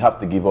 but we have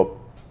to give up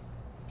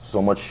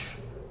so much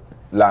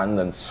land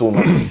and so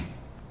much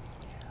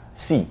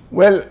sea?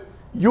 Well,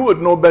 you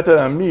would know better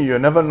than me. You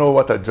never know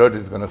what a judge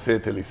is going to say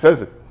till he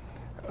says it.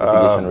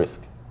 Litigation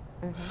risk.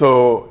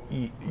 So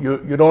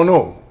you don't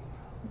know.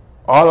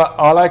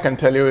 All I can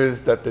tell you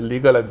is that the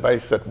legal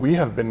advice that we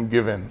have been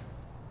given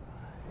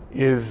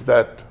is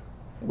that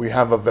we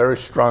have a very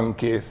strong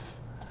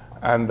case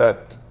and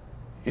that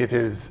it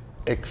is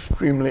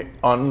extremely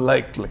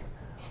unlikely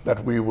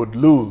that we would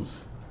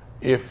lose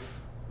if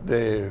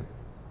the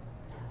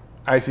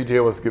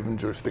ICJ was given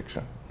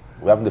jurisdiction.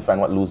 We haven't defined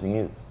what losing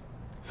is.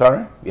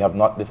 Sorry? We have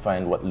not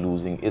defined what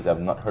losing is. I've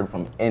not heard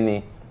from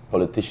any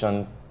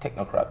politician,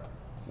 technocrat,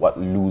 what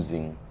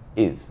losing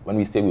is. When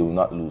we say we will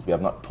not lose, we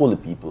have not told the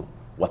people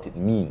what it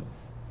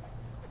means.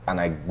 And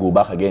I go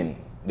back again.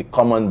 The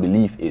common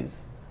belief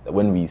is that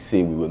when we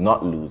say we will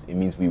not lose, it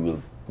means we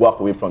will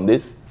walk away from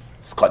this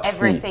scot-free.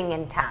 Everything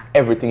intact.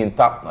 Everything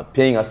intact, not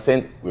paying a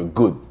cent, we're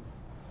good.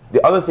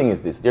 The other thing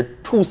is this, there are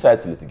two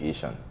sides to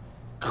litigation.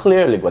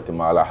 Clearly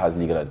Guatemala has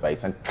legal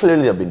advice and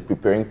clearly they've been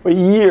preparing for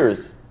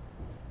years.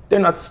 They're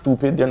not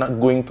stupid, they're not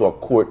going to a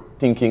court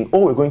thinking,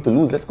 oh, we're going to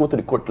lose, let's go to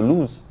the court to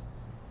lose.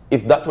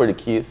 If that were the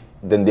case,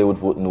 then they would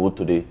vote no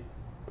to the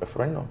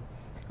referendum.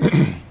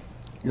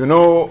 You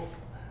know,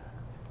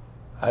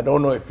 I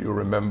don't know if you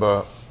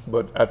remember,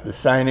 but at the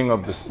signing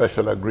of the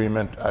special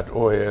agreement at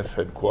OAS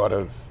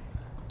headquarters,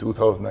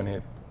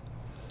 2008,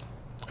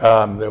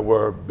 there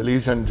were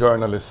Belizean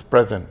journalists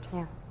present.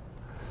 Yeah.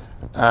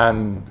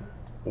 And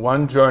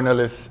one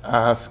journalist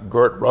asked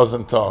Gert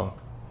Rosenthal,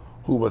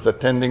 who was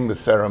attending the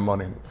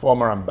ceremony,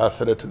 former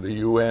ambassador to the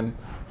UN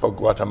for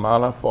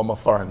Guatemala, former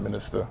foreign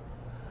minister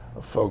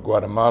for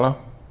Guatemala.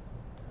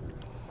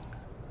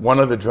 One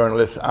of the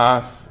journalists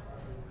asked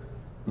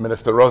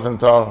Minister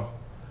Rosenthal,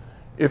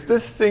 if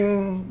this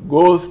thing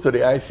goes to the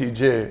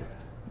ICJ,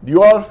 do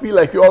you all feel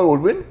like you all will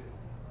win?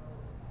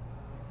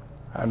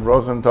 And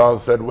Rosenthal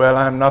said, well,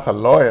 I'm not a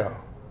lawyer,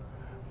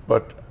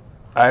 but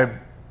I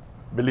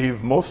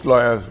believe most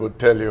lawyers would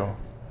tell you,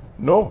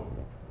 no,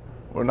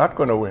 we're not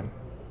going to win.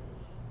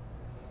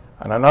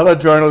 And another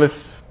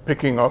journalist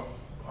picking up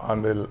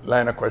on the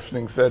line of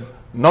questioning said,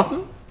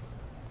 nothing.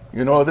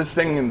 You know, this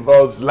thing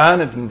involves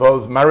land, it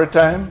involves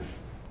maritime.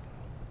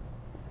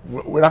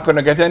 We're not going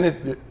to get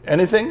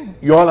anything.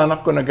 You all are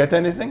not going to get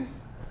anything.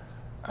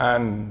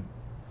 And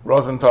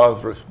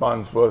Rosenthal's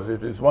response was,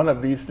 it is one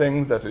of these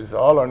things that is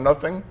all or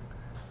nothing,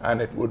 and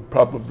it would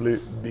probably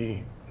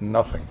be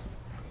nothing.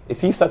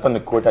 If he sat on the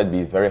court, I'd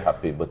be very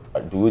happy, but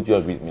would you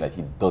agree with me that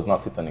he does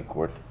not sit on the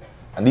court?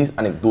 And these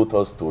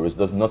anecdotal stories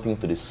does nothing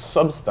to the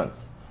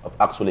substance of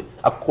actually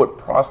a court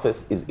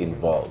process is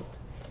involved.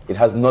 It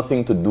has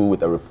nothing to do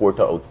with a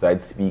reporter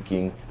outside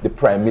speaking. The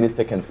prime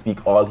minister can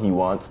speak all he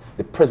wants.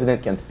 The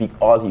president can speak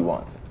all he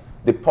wants.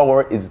 The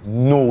power is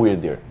nowhere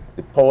there.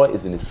 The power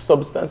is in the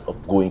substance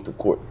of going to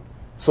court.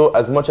 So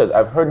as much as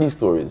I've heard these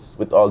stories,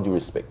 with all due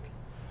respect,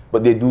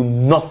 but they do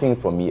nothing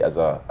for me as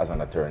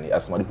an attorney,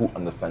 as somebody who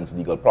understands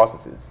legal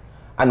processes.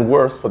 And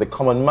worse, for the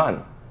common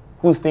man,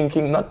 who's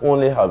thinking, not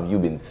only have you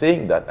been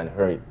saying that and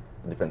heard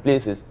different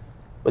places,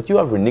 but you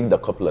have reneged a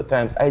couple of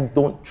times. I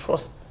don't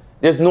trust.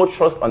 There's no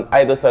trust on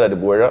either side of the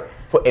border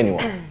for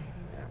anyone.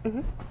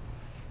 Mm-hmm.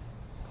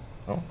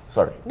 No?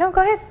 Sorry. No,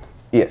 go ahead.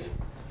 Yes.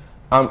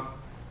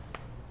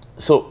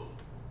 So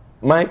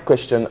my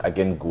question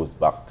again goes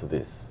back to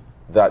this,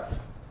 that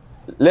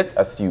let's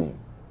assume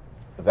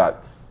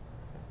that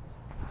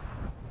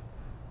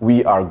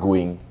we are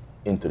going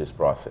into this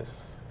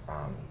process.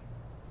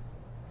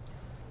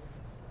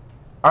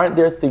 Aren't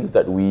there things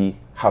that we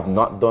have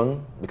not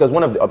done? Because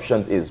one of the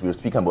options is, we were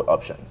speaking about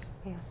options,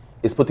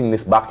 is putting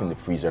this back in the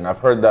freezer. And I've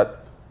heard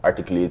that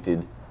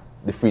articulated,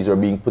 the freezer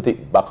being put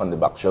it back on the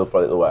back shelf for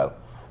a little while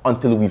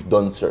until we've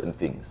done certain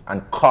things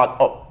and caught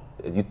up.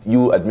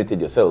 You admitted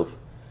yourself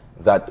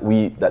that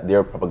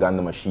their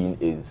propaganda machine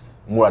is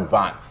more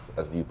advanced,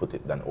 as you put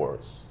it, than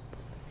ours.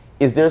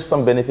 Is there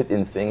some benefit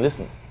in saying,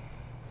 listen,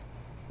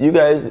 you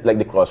guys, like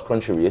the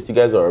cross-country race, you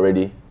guys are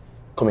already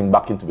coming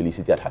back into Belize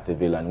City at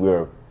Hatterville, and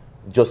we're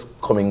just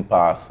coming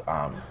past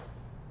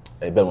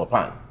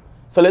Belmopan.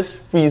 So let's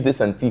freeze this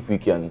and see if we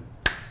can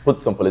put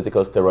some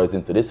political steroids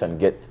into this and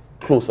get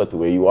closer to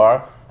where you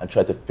are and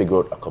try to figure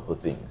out a couple of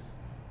things.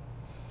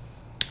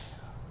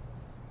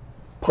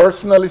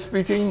 Personally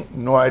speaking,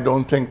 no, I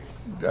don't think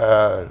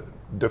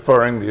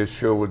deferring the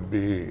issue would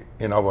be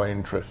in our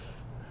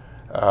interests.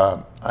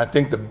 I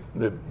think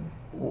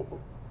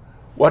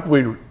what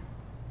we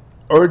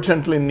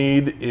urgently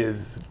need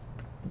is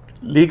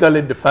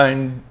legally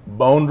defined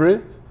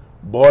borders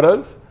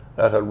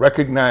that are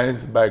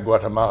recognized by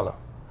Guatemala.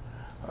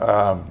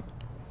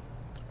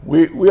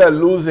 We are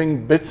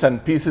losing bits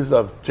and pieces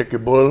of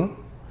Chiquibul.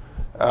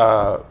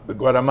 The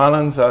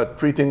Guatemalans are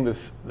treating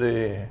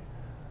the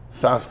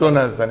Sandstone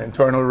as an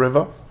internal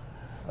river.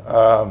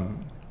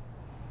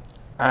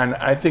 And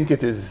I think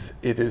it is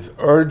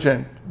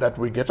urgent that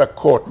we get a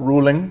court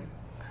ruling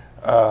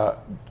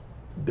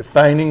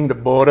defining the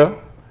border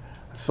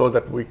so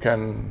that we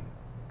can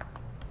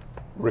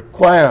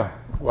require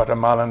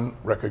Guatemalan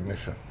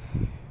recognition.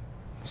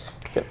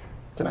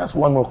 Can I ask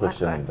one more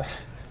question on that?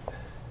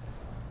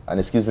 And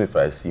excuse me if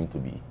I seem to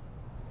be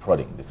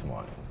prodding this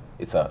morning.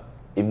 It's an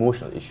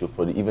emotional issue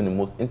for even the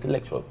most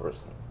intellectual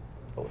person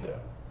out there.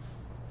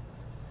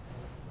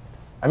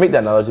 I make the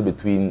analogy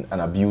between an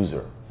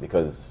abuser,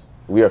 because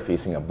we are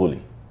facing a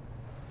bully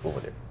over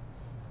there.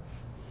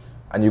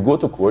 And you go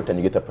to court and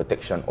you get a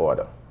protection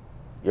order.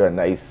 You're a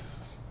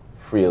nice,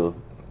 frail,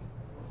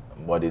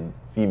 bodied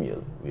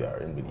female. We are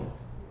in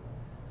Belize.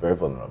 Very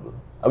vulnerable.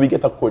 And we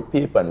get a court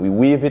paper and we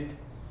wave it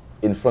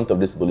in front of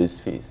this bully's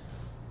face.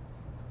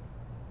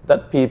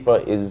 That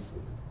paper is,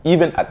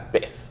 even at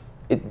best,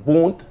 it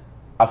won't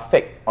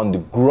affect on the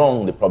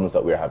ground the problems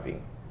that we're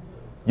having.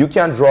 You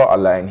can draw a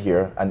line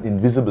here, an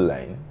invisible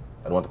line.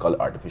 I don't want to call it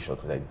artificial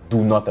because I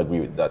do not agree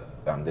with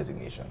that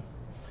designation.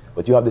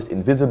 But you have this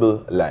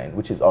invisible line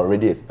which is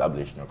already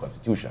established in our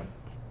constitution.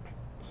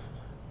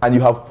 And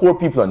you have poor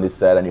people on this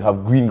side and you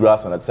have green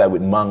grass on that side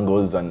with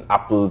mangoes and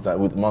apples, and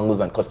with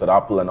mangoes and custard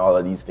apple and all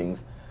of these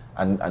things,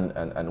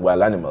 and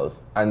wild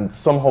animals. And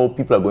somehow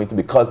people are going to,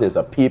 because there's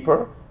a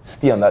paper,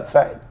 stay on that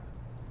side.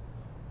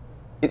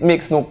 It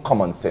makes no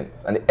common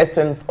sense. And the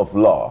essence of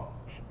law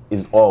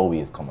is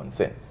always common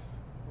sense.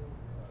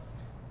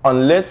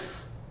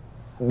 Unless,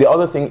 the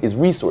other thing is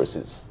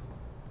resources.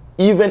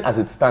 Even as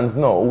it stands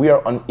now, we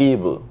are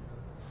unable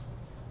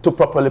to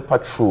properly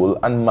patrol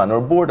and man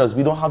our borders.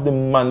 We don't have the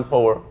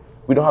manpower,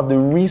 we don't have the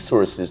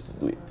resources to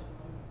do it.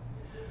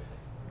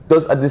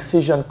 Does a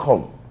decision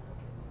come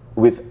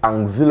with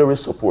auxiliary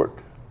support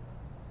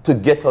to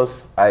get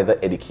us either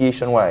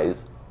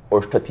education-wise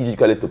or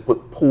strategically to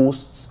put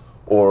posts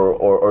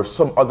or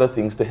some other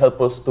things to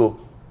help us to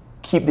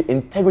keep the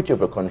integrity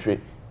of a country,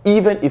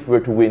 even if we're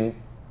to win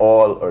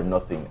all or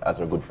nothing, as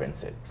our good friend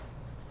said?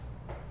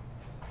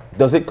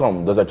 Does it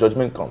come, does a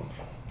judgment come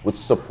with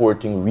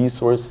supporting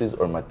resources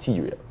or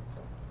material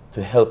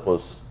to help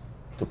us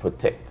to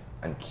protect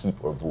and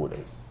keep our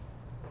borders,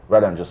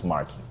 rather than just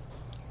marking?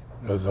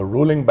 There's a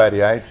ruling by the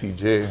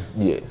ICJ.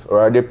 Yes, or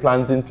are there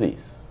plans in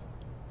place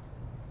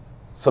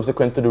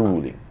subsequent to the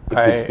ruling, if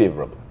it's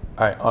favorable?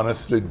 I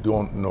honestly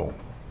don't know.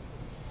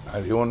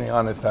 And the only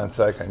honest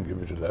answer I can give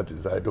you to that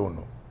is I don't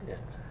know. Yeah.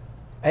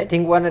 I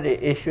think one of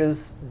the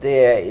issues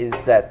there is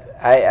that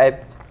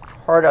I've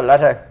heard a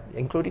lot of,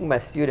 including my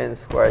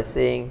students, who are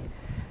saying,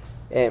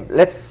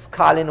 let's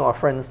call in our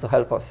friends to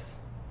help us,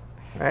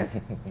 right?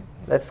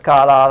 Let's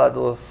call all of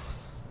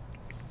those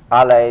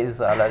allies,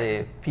 all of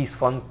the peace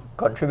fund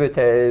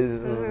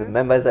contributors, the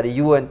members of the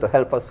UN to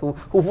help us, who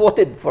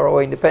voted for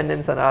our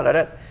independence and all of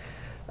that.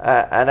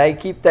 And I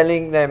keep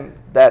telling them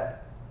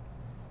that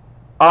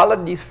all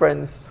of these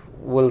friends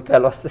will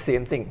tell us the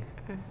same thing.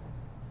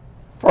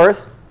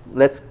 First,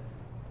 let's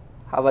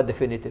have a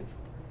definitive,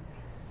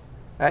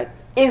 right?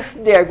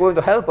 If they are going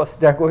to help us,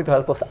 they are going to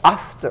help us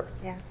after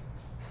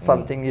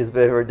something is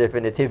very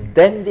definitive.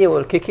 Then they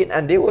will kick in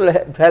and they will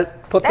help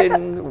put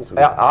in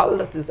all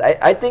that is.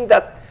 I think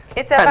that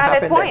it's a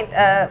valid point.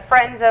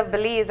 Friends of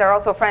Belize are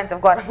also friends of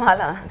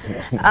Guatemala.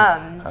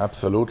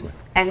 Absolutely.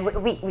 And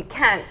we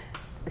can't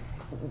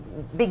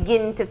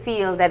begin to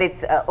feel that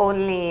it's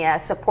only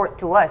support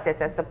to us.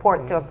 It's a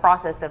support to a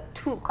process of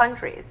two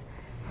countries.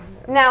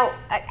 Now,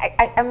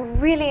 I'm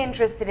really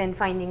interested in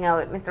finding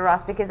out, Mr.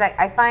 Ross, because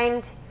I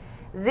find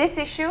this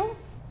issue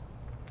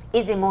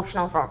is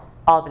emotional for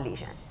all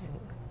Belizeans.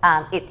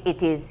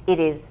 It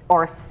is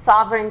our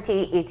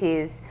sovereignty. It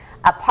is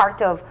a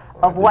part of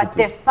what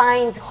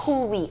defines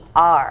who we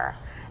are.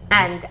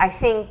 And I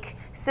think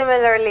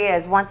similarly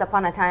as once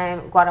upon a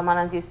time,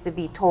 Guatemalans used to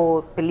be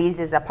told Belize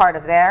is a part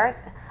of theirs,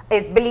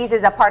 Belize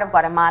is a part of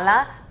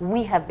Guatemala,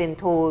 we have been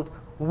told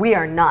we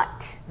are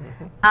not.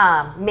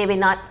 Maybe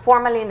not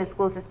formally in the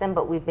school system,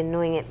 but we've been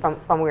knowing it from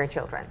we were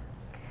children.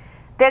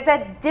 There's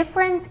a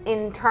difference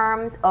in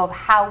terms of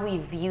how we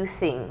view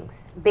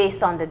things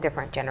based on the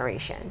different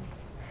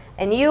generations.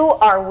 And you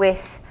are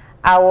with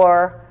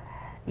our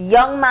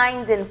young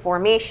minds in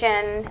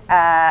formation,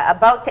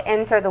 about to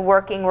enter the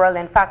working world,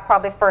 in fact,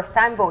 probably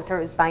first-time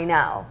voters by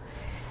now.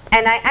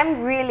 And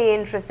I'm really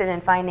interested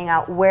in finding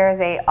out where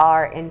they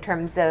are in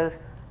terms of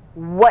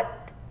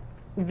what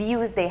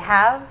views they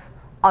have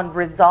on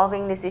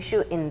resolving this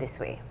issue in this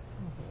way.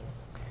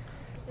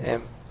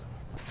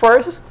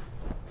 First,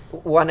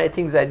 one of the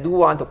things I do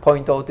want to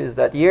point out is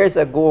that years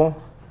ago,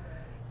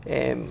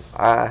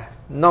 a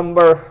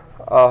number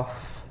of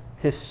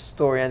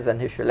historians and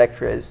history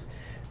lecturers,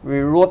 we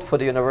wrote for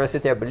the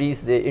University of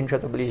Belize the Intro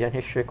to Belizean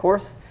History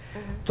course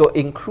to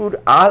include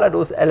all of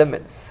those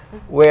elements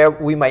where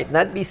we might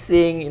not be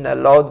saying in a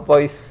loud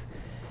voice,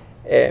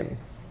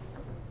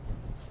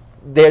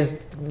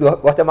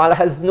 Guatemala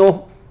has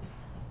no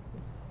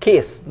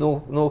case,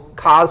 no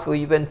cause for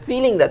even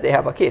feeling that they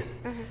have a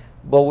case.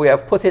 But we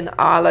have put in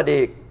all of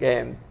the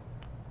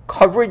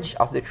coverage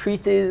of the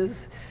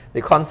treaties,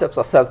 the concepts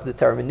of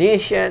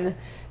self-determination,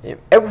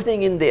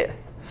 everything in there,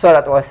 so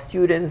that our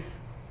students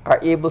are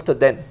able to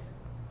then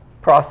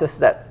process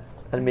that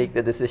and make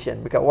the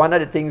decision. Because one of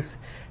the things,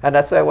 and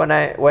that's why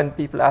when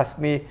people ask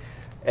me,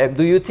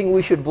 do you think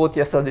we should vote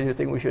yes or do you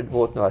think we should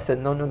vote no? I said,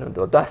 no,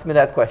 don't ask me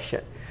that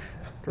question,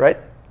 right?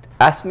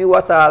 Ask me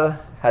what all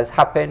has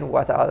happened,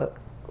 what are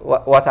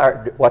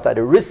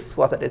the risks,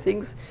 what are the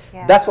things.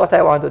 Yeah. That's what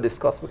I want to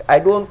discuss. I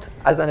don't,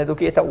 as an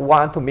educator,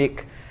 want to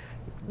make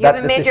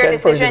that decision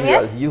for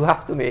individuals. You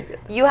have to make it.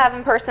 You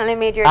haven't personally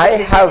made your decision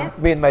yet? I have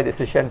made my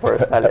decision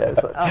personally.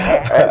 Okay.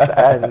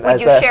 And would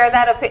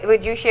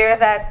you share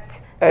that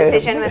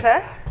decision with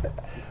us?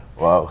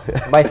 Wow.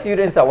 My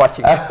students are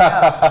watching.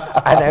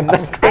 And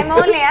I'm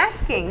only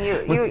asking.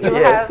 You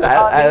yes, have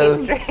all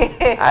the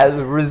history.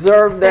 I'll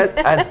reserve that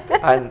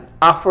and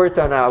offer it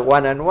on a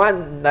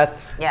one-on-one.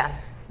 That's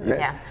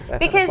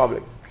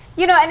because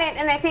you know,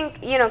 and I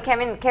think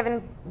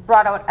Kevin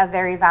brought out a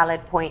very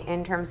valid point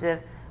in terms of,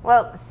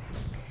 well,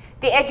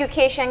 the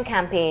education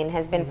campaign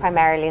has been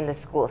primarily in the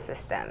school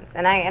systems.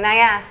 And I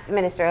asked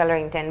Minister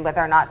Ellerington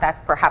whether or not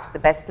that's perhaps the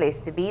best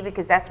place to be,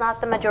 because that's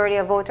not the majority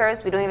of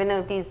voters. We don't even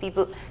know if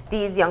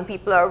these young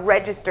people are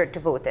registered to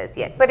vote as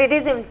yet. But it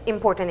is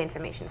important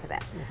information for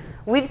them.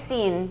 We've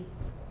seen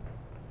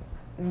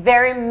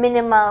very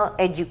minimal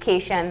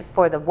education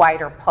for the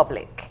wider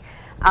public.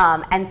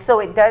 And so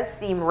it does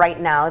seem right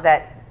now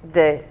that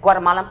the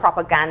Guatemalan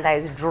propaganda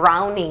is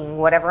drowning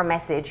whatever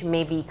message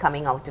may be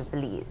coming out of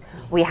Belize.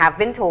 We have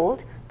been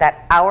told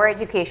that our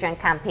education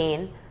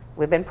campaign,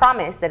 we've been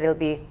promised that it'll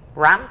be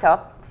ramped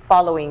up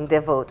following the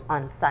vote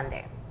on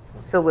Sunday.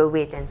 So we'll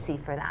wait and see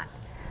for that.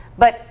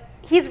 But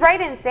he's right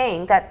in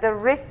saying that the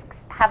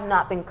risks have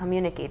not been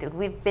communicated.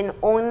 We've been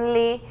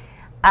only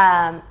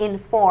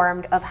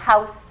informed of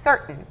how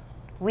certain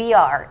we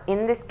are,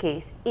 in this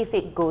case, if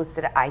it goes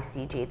to the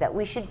ICJ, that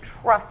we should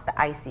trust the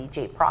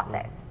ICJ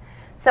process.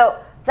 So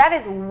that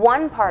is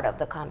one part of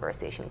the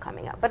conversation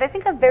coming up. But I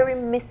think a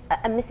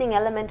missing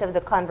element of the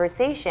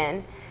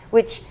conversation,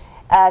 which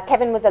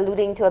Kevin was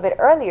alluding to a bit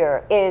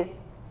earlier, is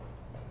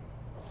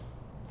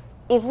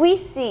if we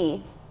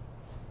see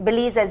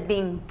Belize as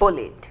being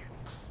bullied,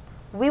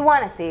 we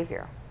want a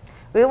savior.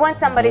 We want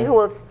somebody who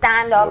will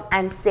stand up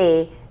and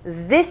say,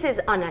 this is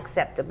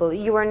unacceptable.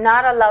 You are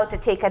not allowed to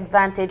take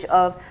advantage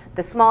of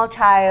the small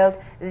child,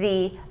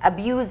 the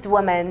abused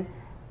woman,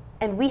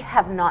 and we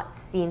have not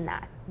seen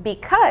that.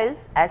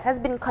 Because, as has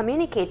been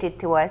communicated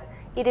to us,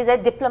 it is a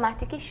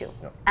diplomatic issue.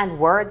 Yep. And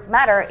words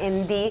matter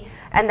and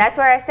that's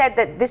where I said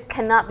that this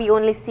cannot be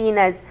only seen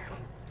as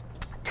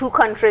two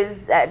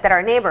countries that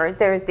are neighbors.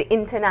 There is the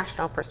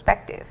international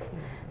perspective.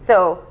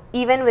 So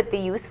even with the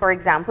use, for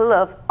example,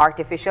 of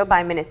artificial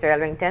by Minister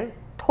Ellerington,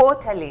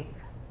 totally,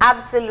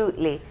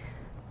 absolutely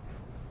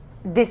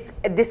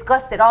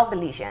disgusted all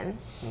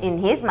Belizeans. In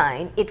his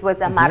mind, it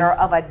was a matter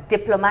of a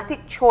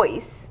diplomatic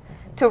choice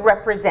to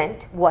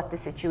represent what the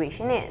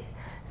situation is.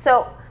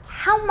 So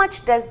how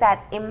much does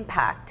that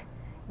impact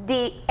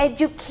the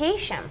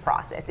education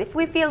process? If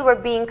we feel we're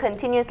being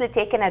continuously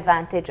taken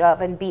advantage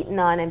of and beaten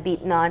on,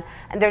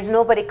 and there's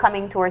nobody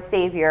coming to our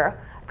savior,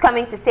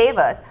 coming to save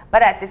us,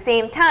 but at the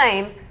same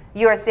time,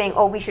 you're saying,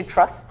 oh, we should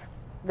trust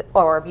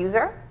our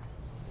abuser?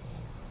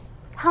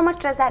 How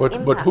much does that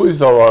impact? But who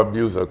is our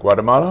abuser?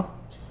 Guatemala?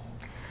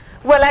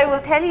 Well, I will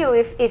tell you,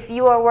 if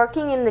you are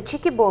working in the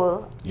Chicky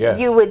Bowl, Yes.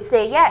 you would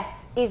say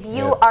yes. If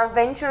you Yes. are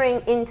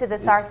venturing into the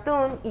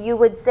Sarstoon, you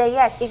would say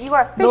yes. If you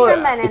are a No,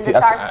 fisherman in if the you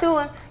ask-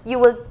 Sarstoon, you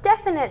will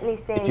definitely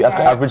say If you ask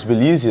the yes. average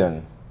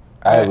Belizean,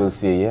 I will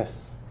say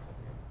yes.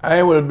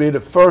 I will be the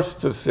first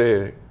to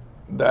say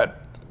that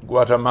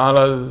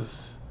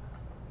Guatemala's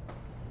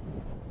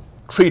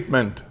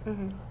treatment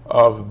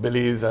of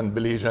Belize and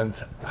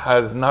Belizeans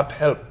has not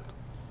helped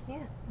Yeah.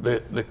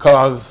 the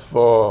cause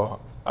for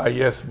a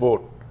yes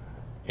vote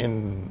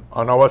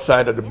on our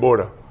side of the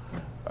border.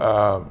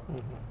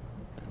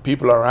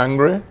 People are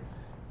angry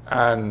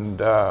and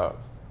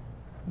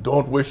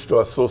don't wish to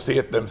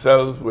associate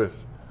themselves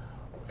with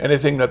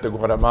anything that the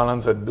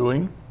Guatemalans are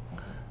doing.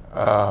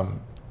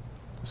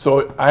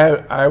 So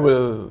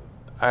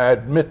I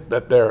admit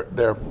that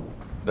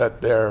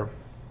their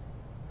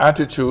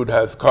attitude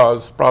has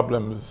caused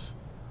problems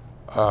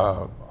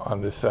on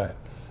this side.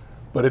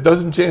 But it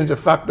doesn't change the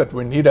fact that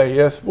we need a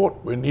yes vote.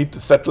 We need to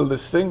settle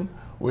this thing.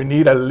 We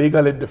need a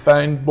legally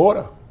defined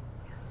border.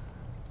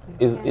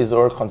 Is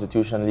our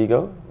constitution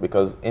legal?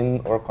 Because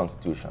in our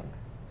constitution,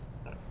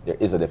 there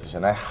is a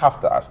definition. I have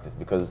to ask this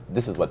because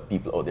this is what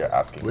people out there are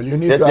asking. Well, you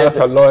need to ask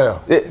a lawyer.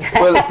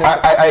 Well,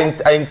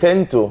 I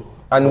intend to.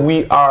 And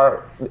we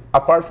are,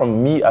 apart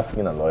from me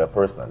asking a lawyer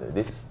personally,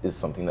 this is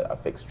something that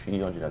affects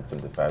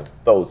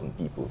 375,000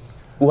 people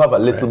who have a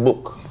little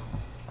book.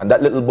 And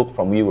that little book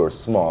from we were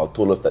small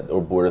told us that our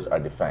borders are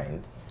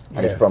defined.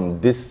 And it's from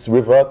this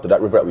river to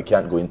that river that we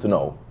can't go into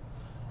now.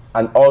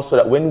 And also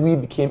that when we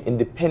became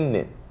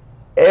independent,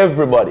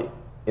 everybody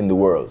in the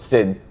world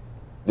said,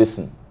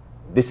 listen,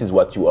 this is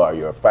what you are.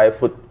 You're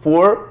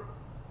 5'4"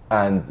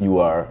 and you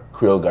are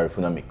Creole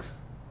Garifuna mix.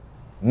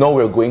 Now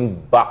we're going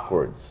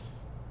backwards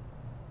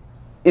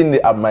in the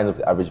mind of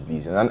the average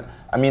Belizean. And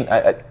I mean,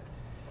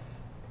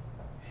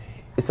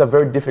 it's a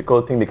very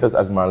difficult thing because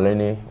as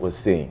Marlene was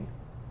saying,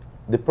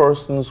 the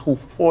persons who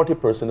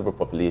 40% of our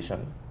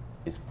population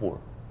is poor.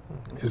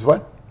 Is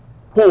what?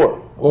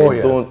 Poor. Oh, They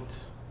yes. don't,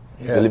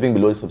 Yes. they're living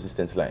below the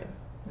subsistence line.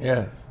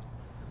 Yes.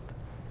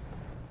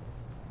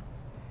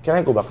 Can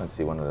I go back and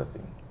say one other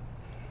thing?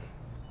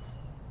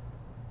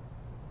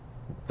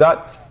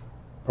 That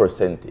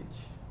percentage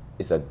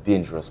is a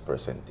dangerous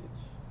percentage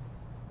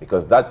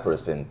because that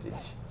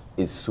percentage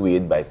is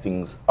swayed by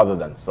things other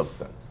than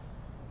substance.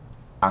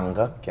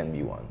 Anger can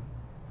be one.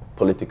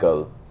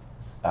 Political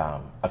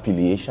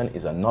affiliation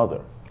is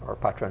another. Or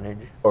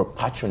patronage. Or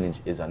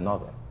patronage is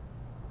another.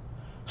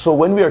 So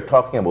when we are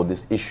talking about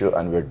this issue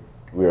and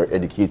we're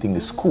educating the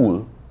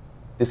school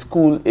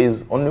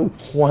is only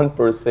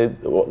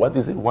 1%, what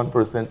is it,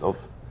 1% of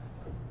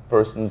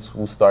persons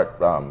who start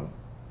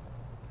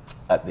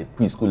at the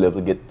preschool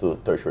level get to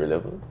tertiary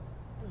level.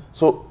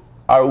 So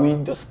are we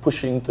just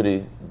pushing to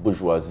the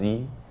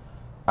bourgeoisie?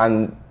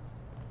 And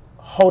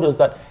how does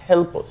that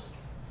help us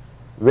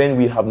when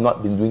we have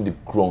not been doing the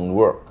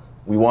groundwork?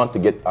 We want to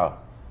get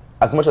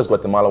as much as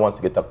Guatemala wants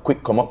to get a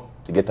quick come up,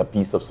 to get a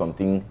piece of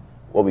something,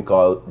 what we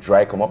call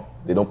dry come up.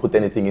 They don't put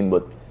anything in,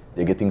 but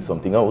they're getting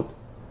something out.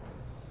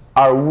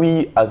 Are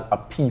we as a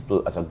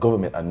people, as a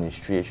government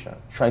administration,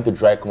 trying to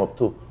dry come up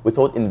too,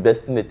 without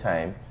investing the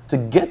time to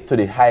get to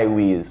the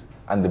highways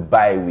and the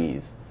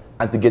byways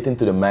and to get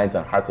into the minds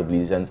and hearts of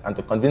Belizeans and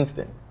to convince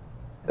them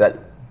that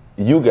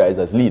you guys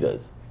as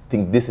leaders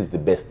think this is the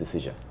best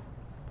decision?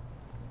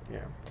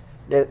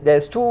 Yeah.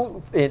 There's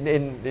two,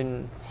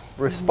 in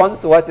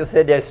response to what you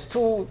said, there's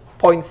 2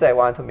 points I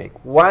want to make.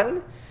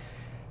 One,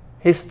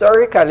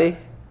 historically,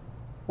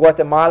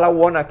 Guatemala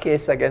won a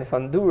case against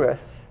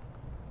Honduras,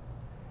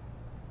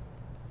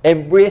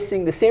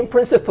 embracing the same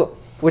principle,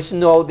 which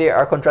now they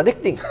are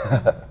contradicting.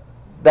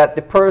 that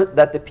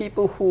the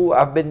people who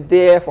have been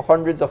there for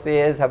hundreds of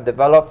years, have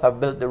developed,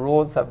 have built the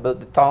roads, have built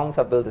the towns,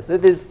 have built the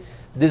cities,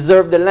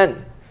 deserve the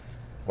land.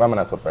 Why am I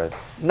not surprised?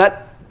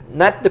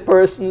 Not the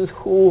persons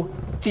who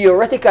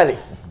theoretically,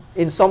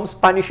 in some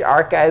Spanish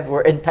archives,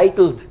 were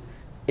entitled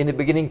in the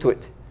beginning to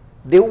it.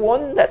 They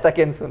won that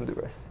against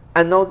Honduras.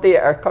 And now they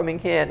are coming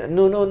here and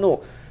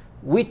no.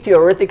 We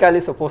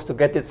theoretically supposed to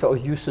get it, so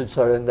you should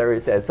surrender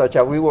it as such.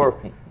 We were,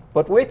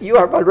 but wait, you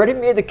have already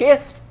made the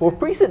case for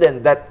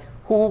precedent that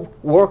who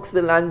works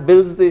the land,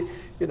 builds the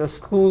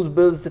schools,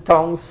 builds the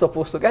towns,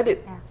 supposed to get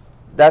it. Yeah.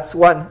 That's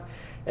one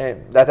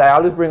that I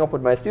always bring up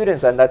with my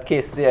students, and that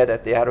case there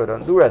that they had with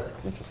Honduras.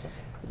 Interesting.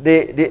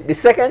 The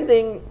second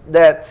thing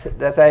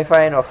that I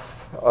find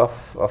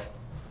of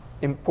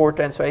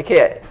importance right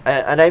here,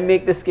 and I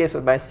make this case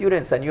with my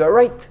students, and you are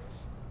right.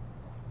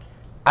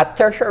 At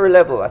tertiary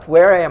level, at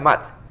where I am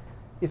at,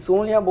 it's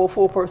only about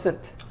 4%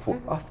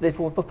 of the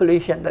whole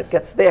population that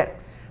gets there.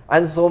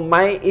 And so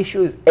my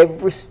issue is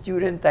every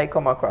student I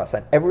come across,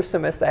 and every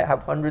semester I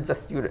have hundreds of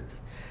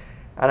students,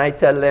 and I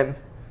tell them,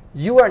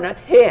 you are not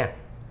here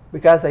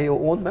because of your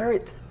own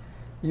merit.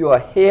 You are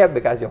here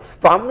because your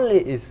family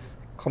is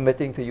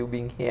committing to you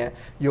being here.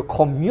 Your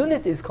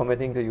community is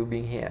committing to you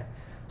being here.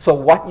 So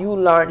what you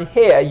learn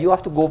here, you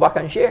have to go back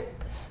and share,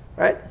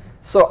 right?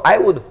 So I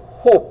would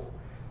hope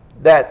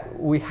that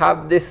we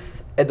have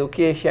this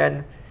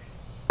education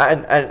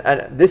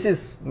and this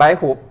is my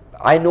hope.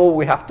 I know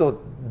we have to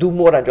do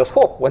more than just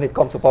hope when it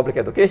comes to public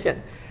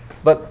education,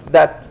 but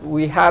that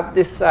we have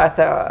this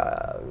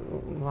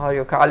how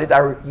you call it,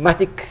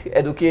 arithmetic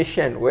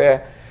education,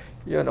 where,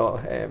 you know,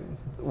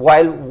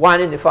 while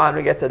one in the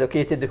family gets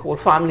educated, the whole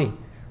family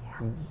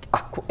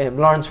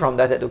learns from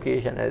that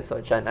education as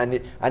such, and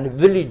the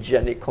village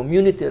and the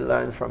community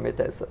learns from it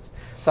as such.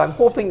 So I'm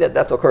hoping that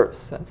that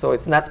occurs, and so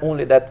it's not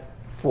only that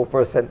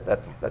 4%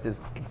 that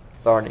is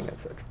learning,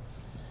 etc.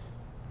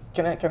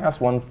 Can I ask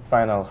one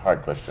final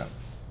hard question?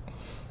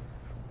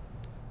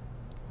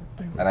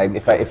 And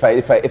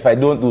if I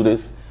don't do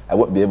this, I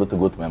won't be able to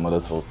go to my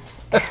mother's house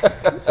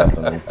this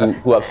afternoon,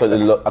 who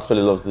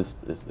actually loves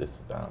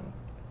this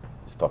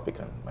topic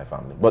and my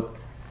family. But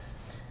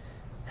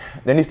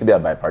there needs to be a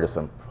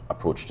bipartisan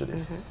approach to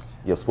this.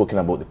 You have spoken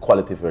about the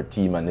quality of your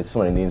team, and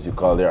some of the names you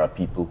call there are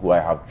people who I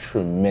have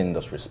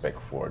tremendous respect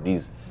for.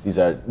 These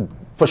are,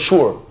 for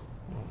sure,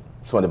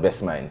 some of the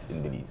best minds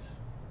in Belize.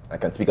 I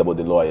can speak about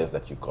the lawyers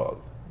that you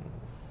called,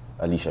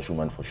 Alicia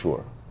Schumann for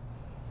sure.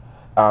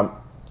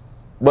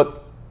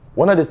 But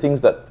one of the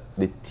things that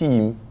the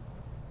team,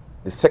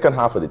 the second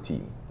half of the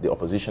team, the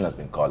opposition has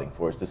been calling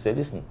for is to say,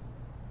 listen,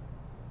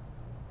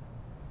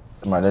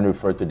 Marlene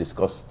referred to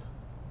disgust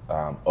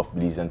of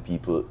Belizean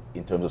people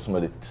in terms of some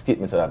of the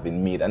statements that have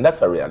been made, and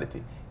that's a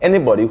reality.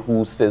 Anybody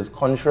who says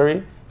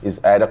contrary is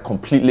either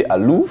completely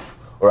aloof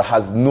or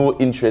has no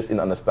interest in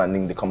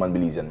understanding the common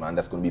Belizean man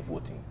that's going to be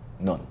voting.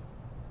 None.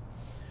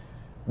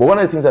 But one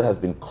of the things that has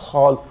been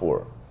called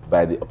for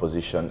by the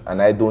opposition,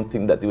 and I don't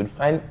think that they would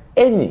find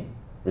any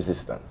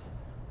resistance,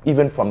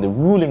 even from the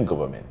ruling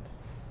government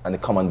and the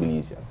common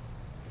Belizean,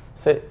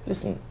 say,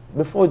 listen,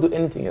 before we do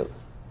anything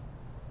else,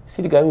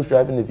 see the guy who's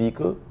driving the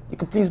vehicle, you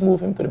could please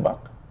move him to the back.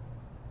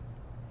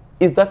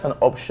 Is that an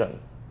option,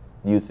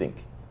 do you think,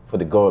 for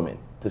the government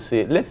to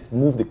say, let's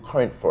move the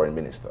current foreign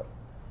minister?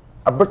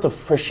 A breath of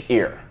fresh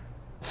air,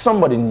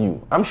 somebody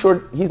new. I'm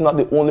sure he's not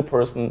the only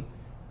person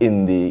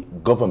in the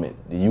government,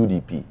 the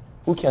UDP,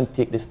 who can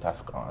take this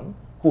task on,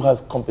 who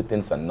has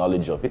competence and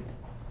knowledge of it,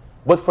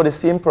 but for the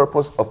same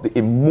purpose of the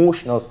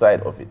emotional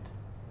side of it.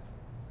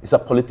 It's a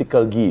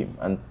political game,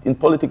 and in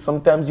politics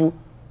sometimes you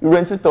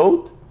rinse it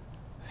out,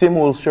 same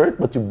old shirt,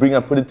 but you bring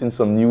and put it in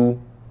some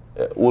new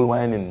old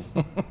wine in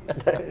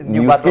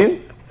new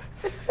skin.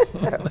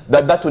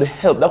 that would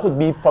help. That would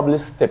be probably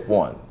step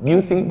one. Do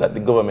you think that the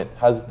government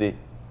has the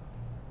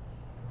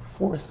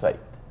foresight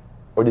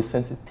or the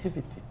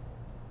sensitivity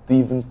to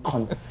even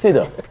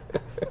consider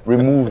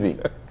removing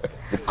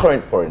the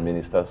current foreign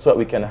minister so that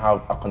we can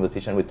have a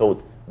conversation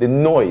without the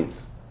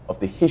noise of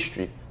the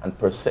history and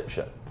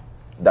perception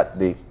that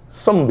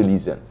some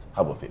Belizeans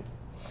have of him?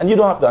 And you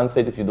don't have to answer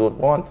it if you don't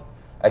want.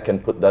 I can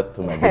put that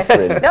to my good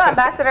friend. No,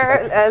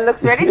 Ambassador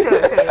looks ready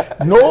to.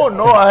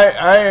 No,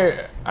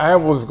 I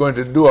was going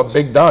to do a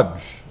big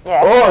dodge.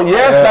 Yeah. Oh,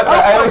 yes,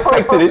 I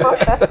expected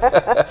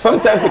it.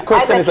 Sometimes the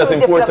question is as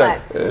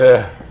important.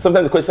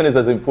 Sometimes the question is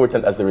as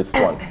important as the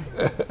response.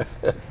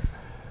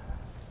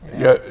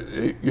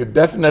 You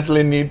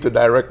definitely need to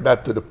direct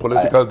that to the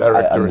political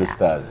directorate.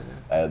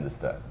 I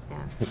understand.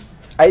 Yeah.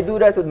 I do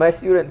that with my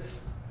students.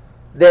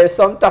 There are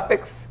some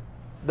topics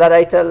that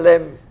I tell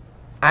them,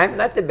 I'm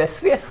not the best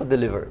face for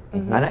deliver.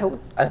 And I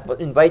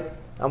would invite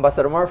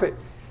Ambassador Murphy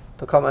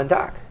to come and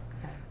talk,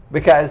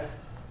 because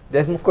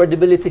there's more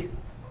credibility,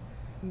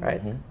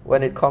 right?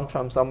 When it comes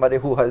from somebody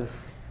who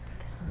has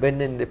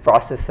been in the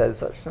process as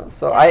such. No?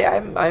 So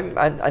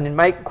and in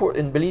my court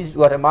in Belize,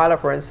 Guatemala,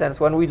 for instance,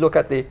 when we look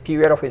at the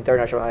period of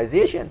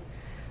internationalization,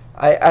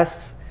 I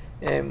asked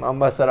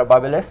Ambassador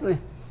Bobby Leslie,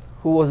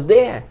 who was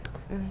there,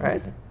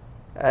 right?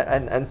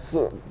 And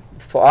so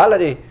for all of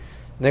the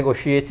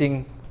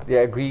negotiating the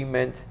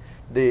agreement,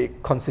 the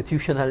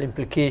constitutional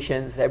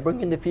implications, I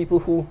bring in the people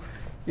who,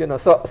 you know,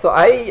 so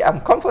I am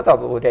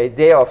comfortable with the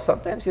idea of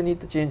sometimes you need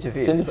to change the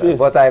face.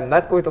 But I'm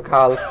not going to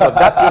call for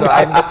that. You know,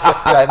 I'm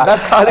not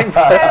calling for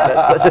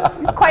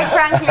that. Quite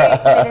frankly,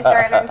 Minister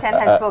Ellington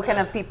has spoken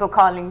of people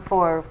calling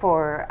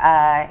for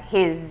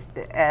his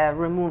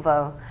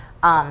removal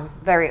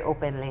very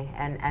openly,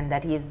 and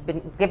that he's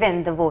been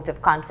given the vote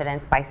of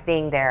confidence by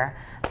staying there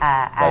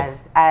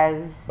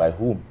by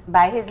whom?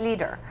 By his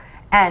leader.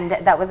 And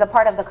that was a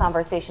part of the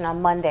conversation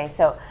on Monday.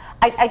 So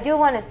I do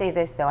want to say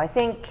this, though.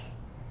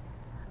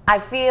 I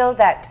feel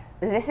that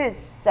this is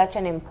such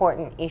an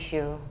important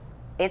issue.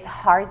 It's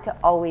hard to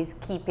always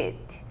keep it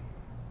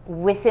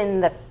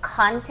within the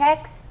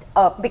context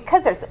of,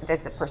 because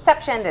there's the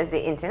perception, there's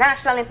the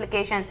international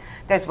implications,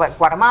 there's what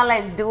Guatemala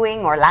is doing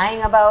or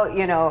lying about,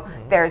 you know,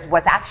 there's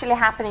what's actually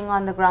happening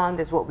on the ground,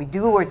 there's what we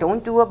do or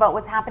don't do about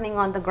what's happening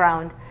on the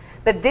ground.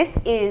 But this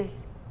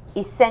is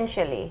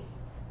essentially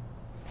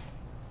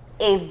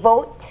a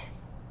vote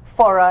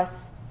for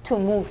us to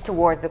move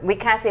towards it. We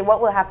can't say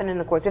what will happen in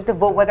the courts. We have to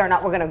vote whether or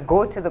not we're going to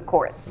go to the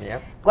courts.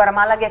 Yep.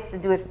 Guatemala gets to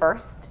do it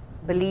first.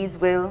 Belize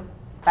will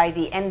by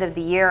the end of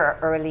the year or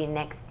early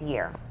next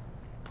year.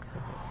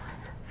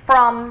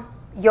 From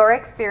your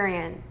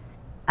experience,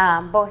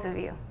 both of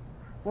you,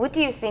 what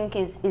do you think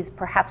is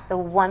perhaps the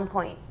one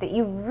point that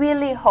you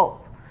really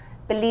hope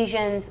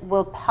Belizeans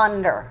will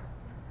ponder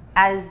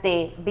as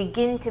they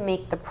begin to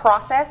make the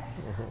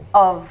process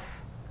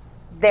of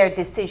their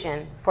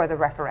decision for the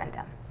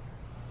referendum?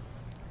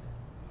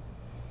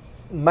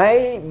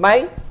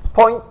 My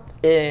point,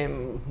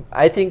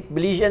 I think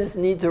Belizeans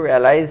need to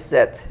realize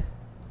that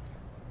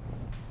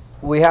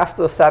we have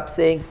to stop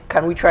saying,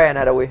 can we try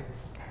another way?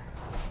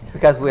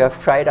 Because we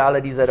have tried all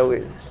of these other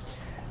ways.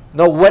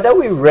 Now, whether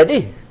we're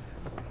ready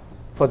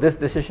for this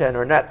decision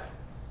or not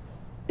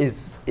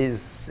is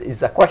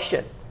a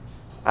question.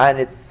 And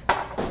it's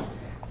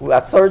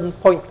at a certain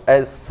point,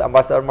 as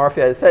Ambassador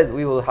Murphy has said,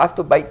 we will have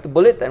to bite the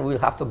bullet and we'll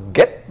have to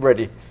get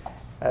ready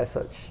as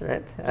such,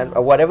 right? And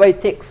whatever it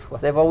takes,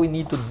 whatever we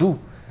need to do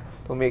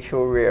to make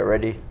sure we're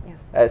ready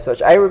as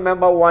such. I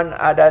remember one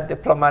other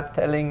diplomat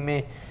telling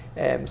me,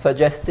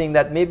 suggesting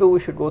that maybe we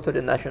should go to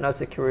the National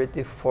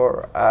Security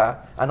for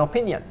an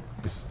opinion.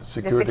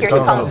 Security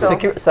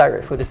Council.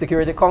 Sorry, for the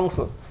Security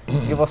Council.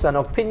 Give us an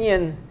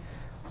opinion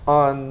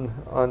on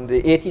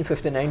the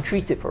 1859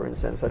 treaty, for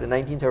instance, or the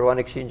 1931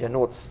 exchange of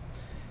notes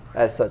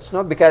as such.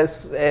 No?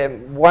 Because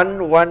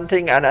one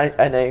thing, and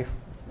I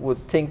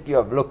would think you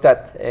have looked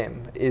at,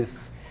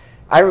 is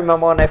I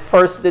remember when I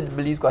first did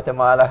Belize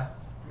Guatemala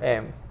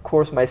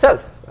course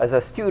myself as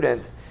a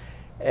student,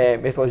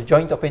 it was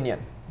joint opinion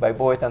by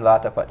Boyd and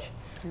Latapach.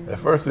 The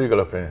first legal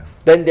opinion.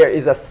 Then there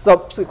is a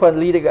subsequent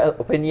legal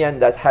opinion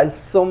that has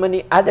so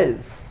many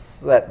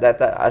others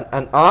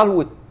and all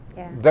with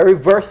very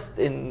versed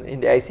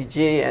in the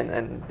ICJ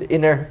and the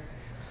inner,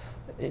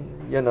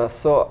 you know.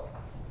 So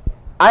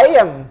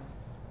I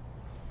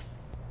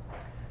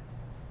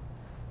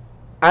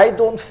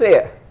don't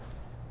fear.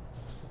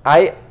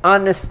 I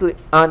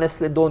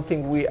honestly don't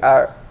think we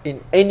are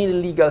in any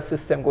legal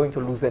system going to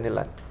lose any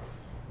land.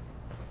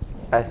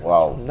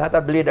 Wow. Not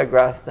a blade of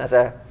grass, not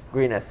a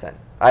grain of sand.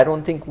 I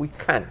don't think we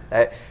can.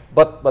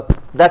 But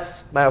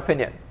that's my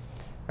opinion,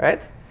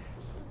 right?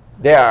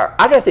 There are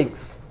other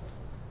things,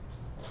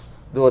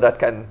 though, that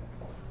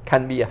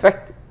can be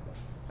affected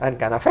and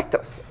can affect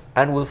us,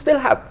 and will still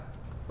have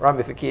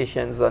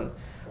ramifications on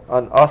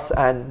us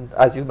and,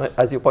 as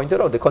you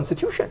pointed out, the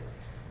Constitution,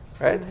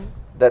 right?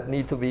 That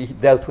need to be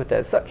dealt with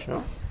as such,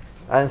 no?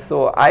 And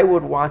so I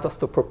would want us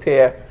to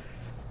prepare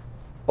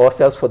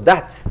ourselves for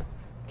that.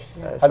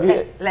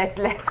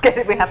 Let's get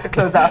it. We have to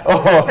close off. So,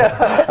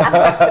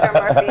 Ambassador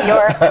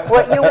Murphy,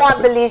 what you want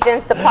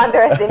Belizeans to ponder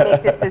as they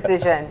make this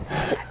decision?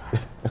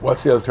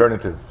 What's the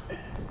alternative?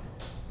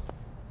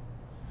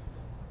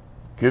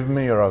 Give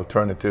me your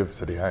alternative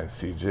to the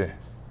ICJ.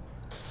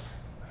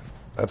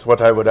 That's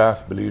what I would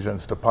ask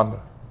Belizeans to ponder.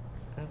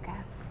 Okay.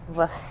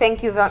 Well,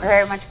 thank you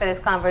very much for this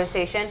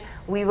conversation.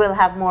 We will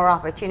have more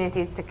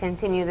opportunities to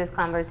continue this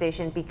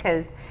conversation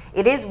because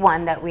it is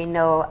one that we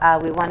know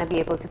we want to be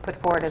able to put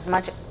forward as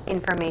much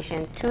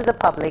information to the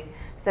public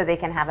so they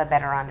can have a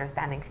better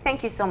understanding.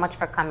 Thank you so much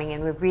for coming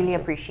in. We really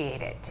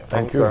appreciate it.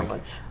 Thank you very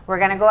much. We're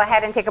going to go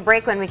ahead and take a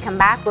break. When we come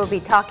back, we'll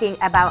be talking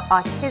about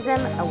Autism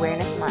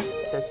Awareness Month.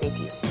 So stay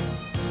tuned.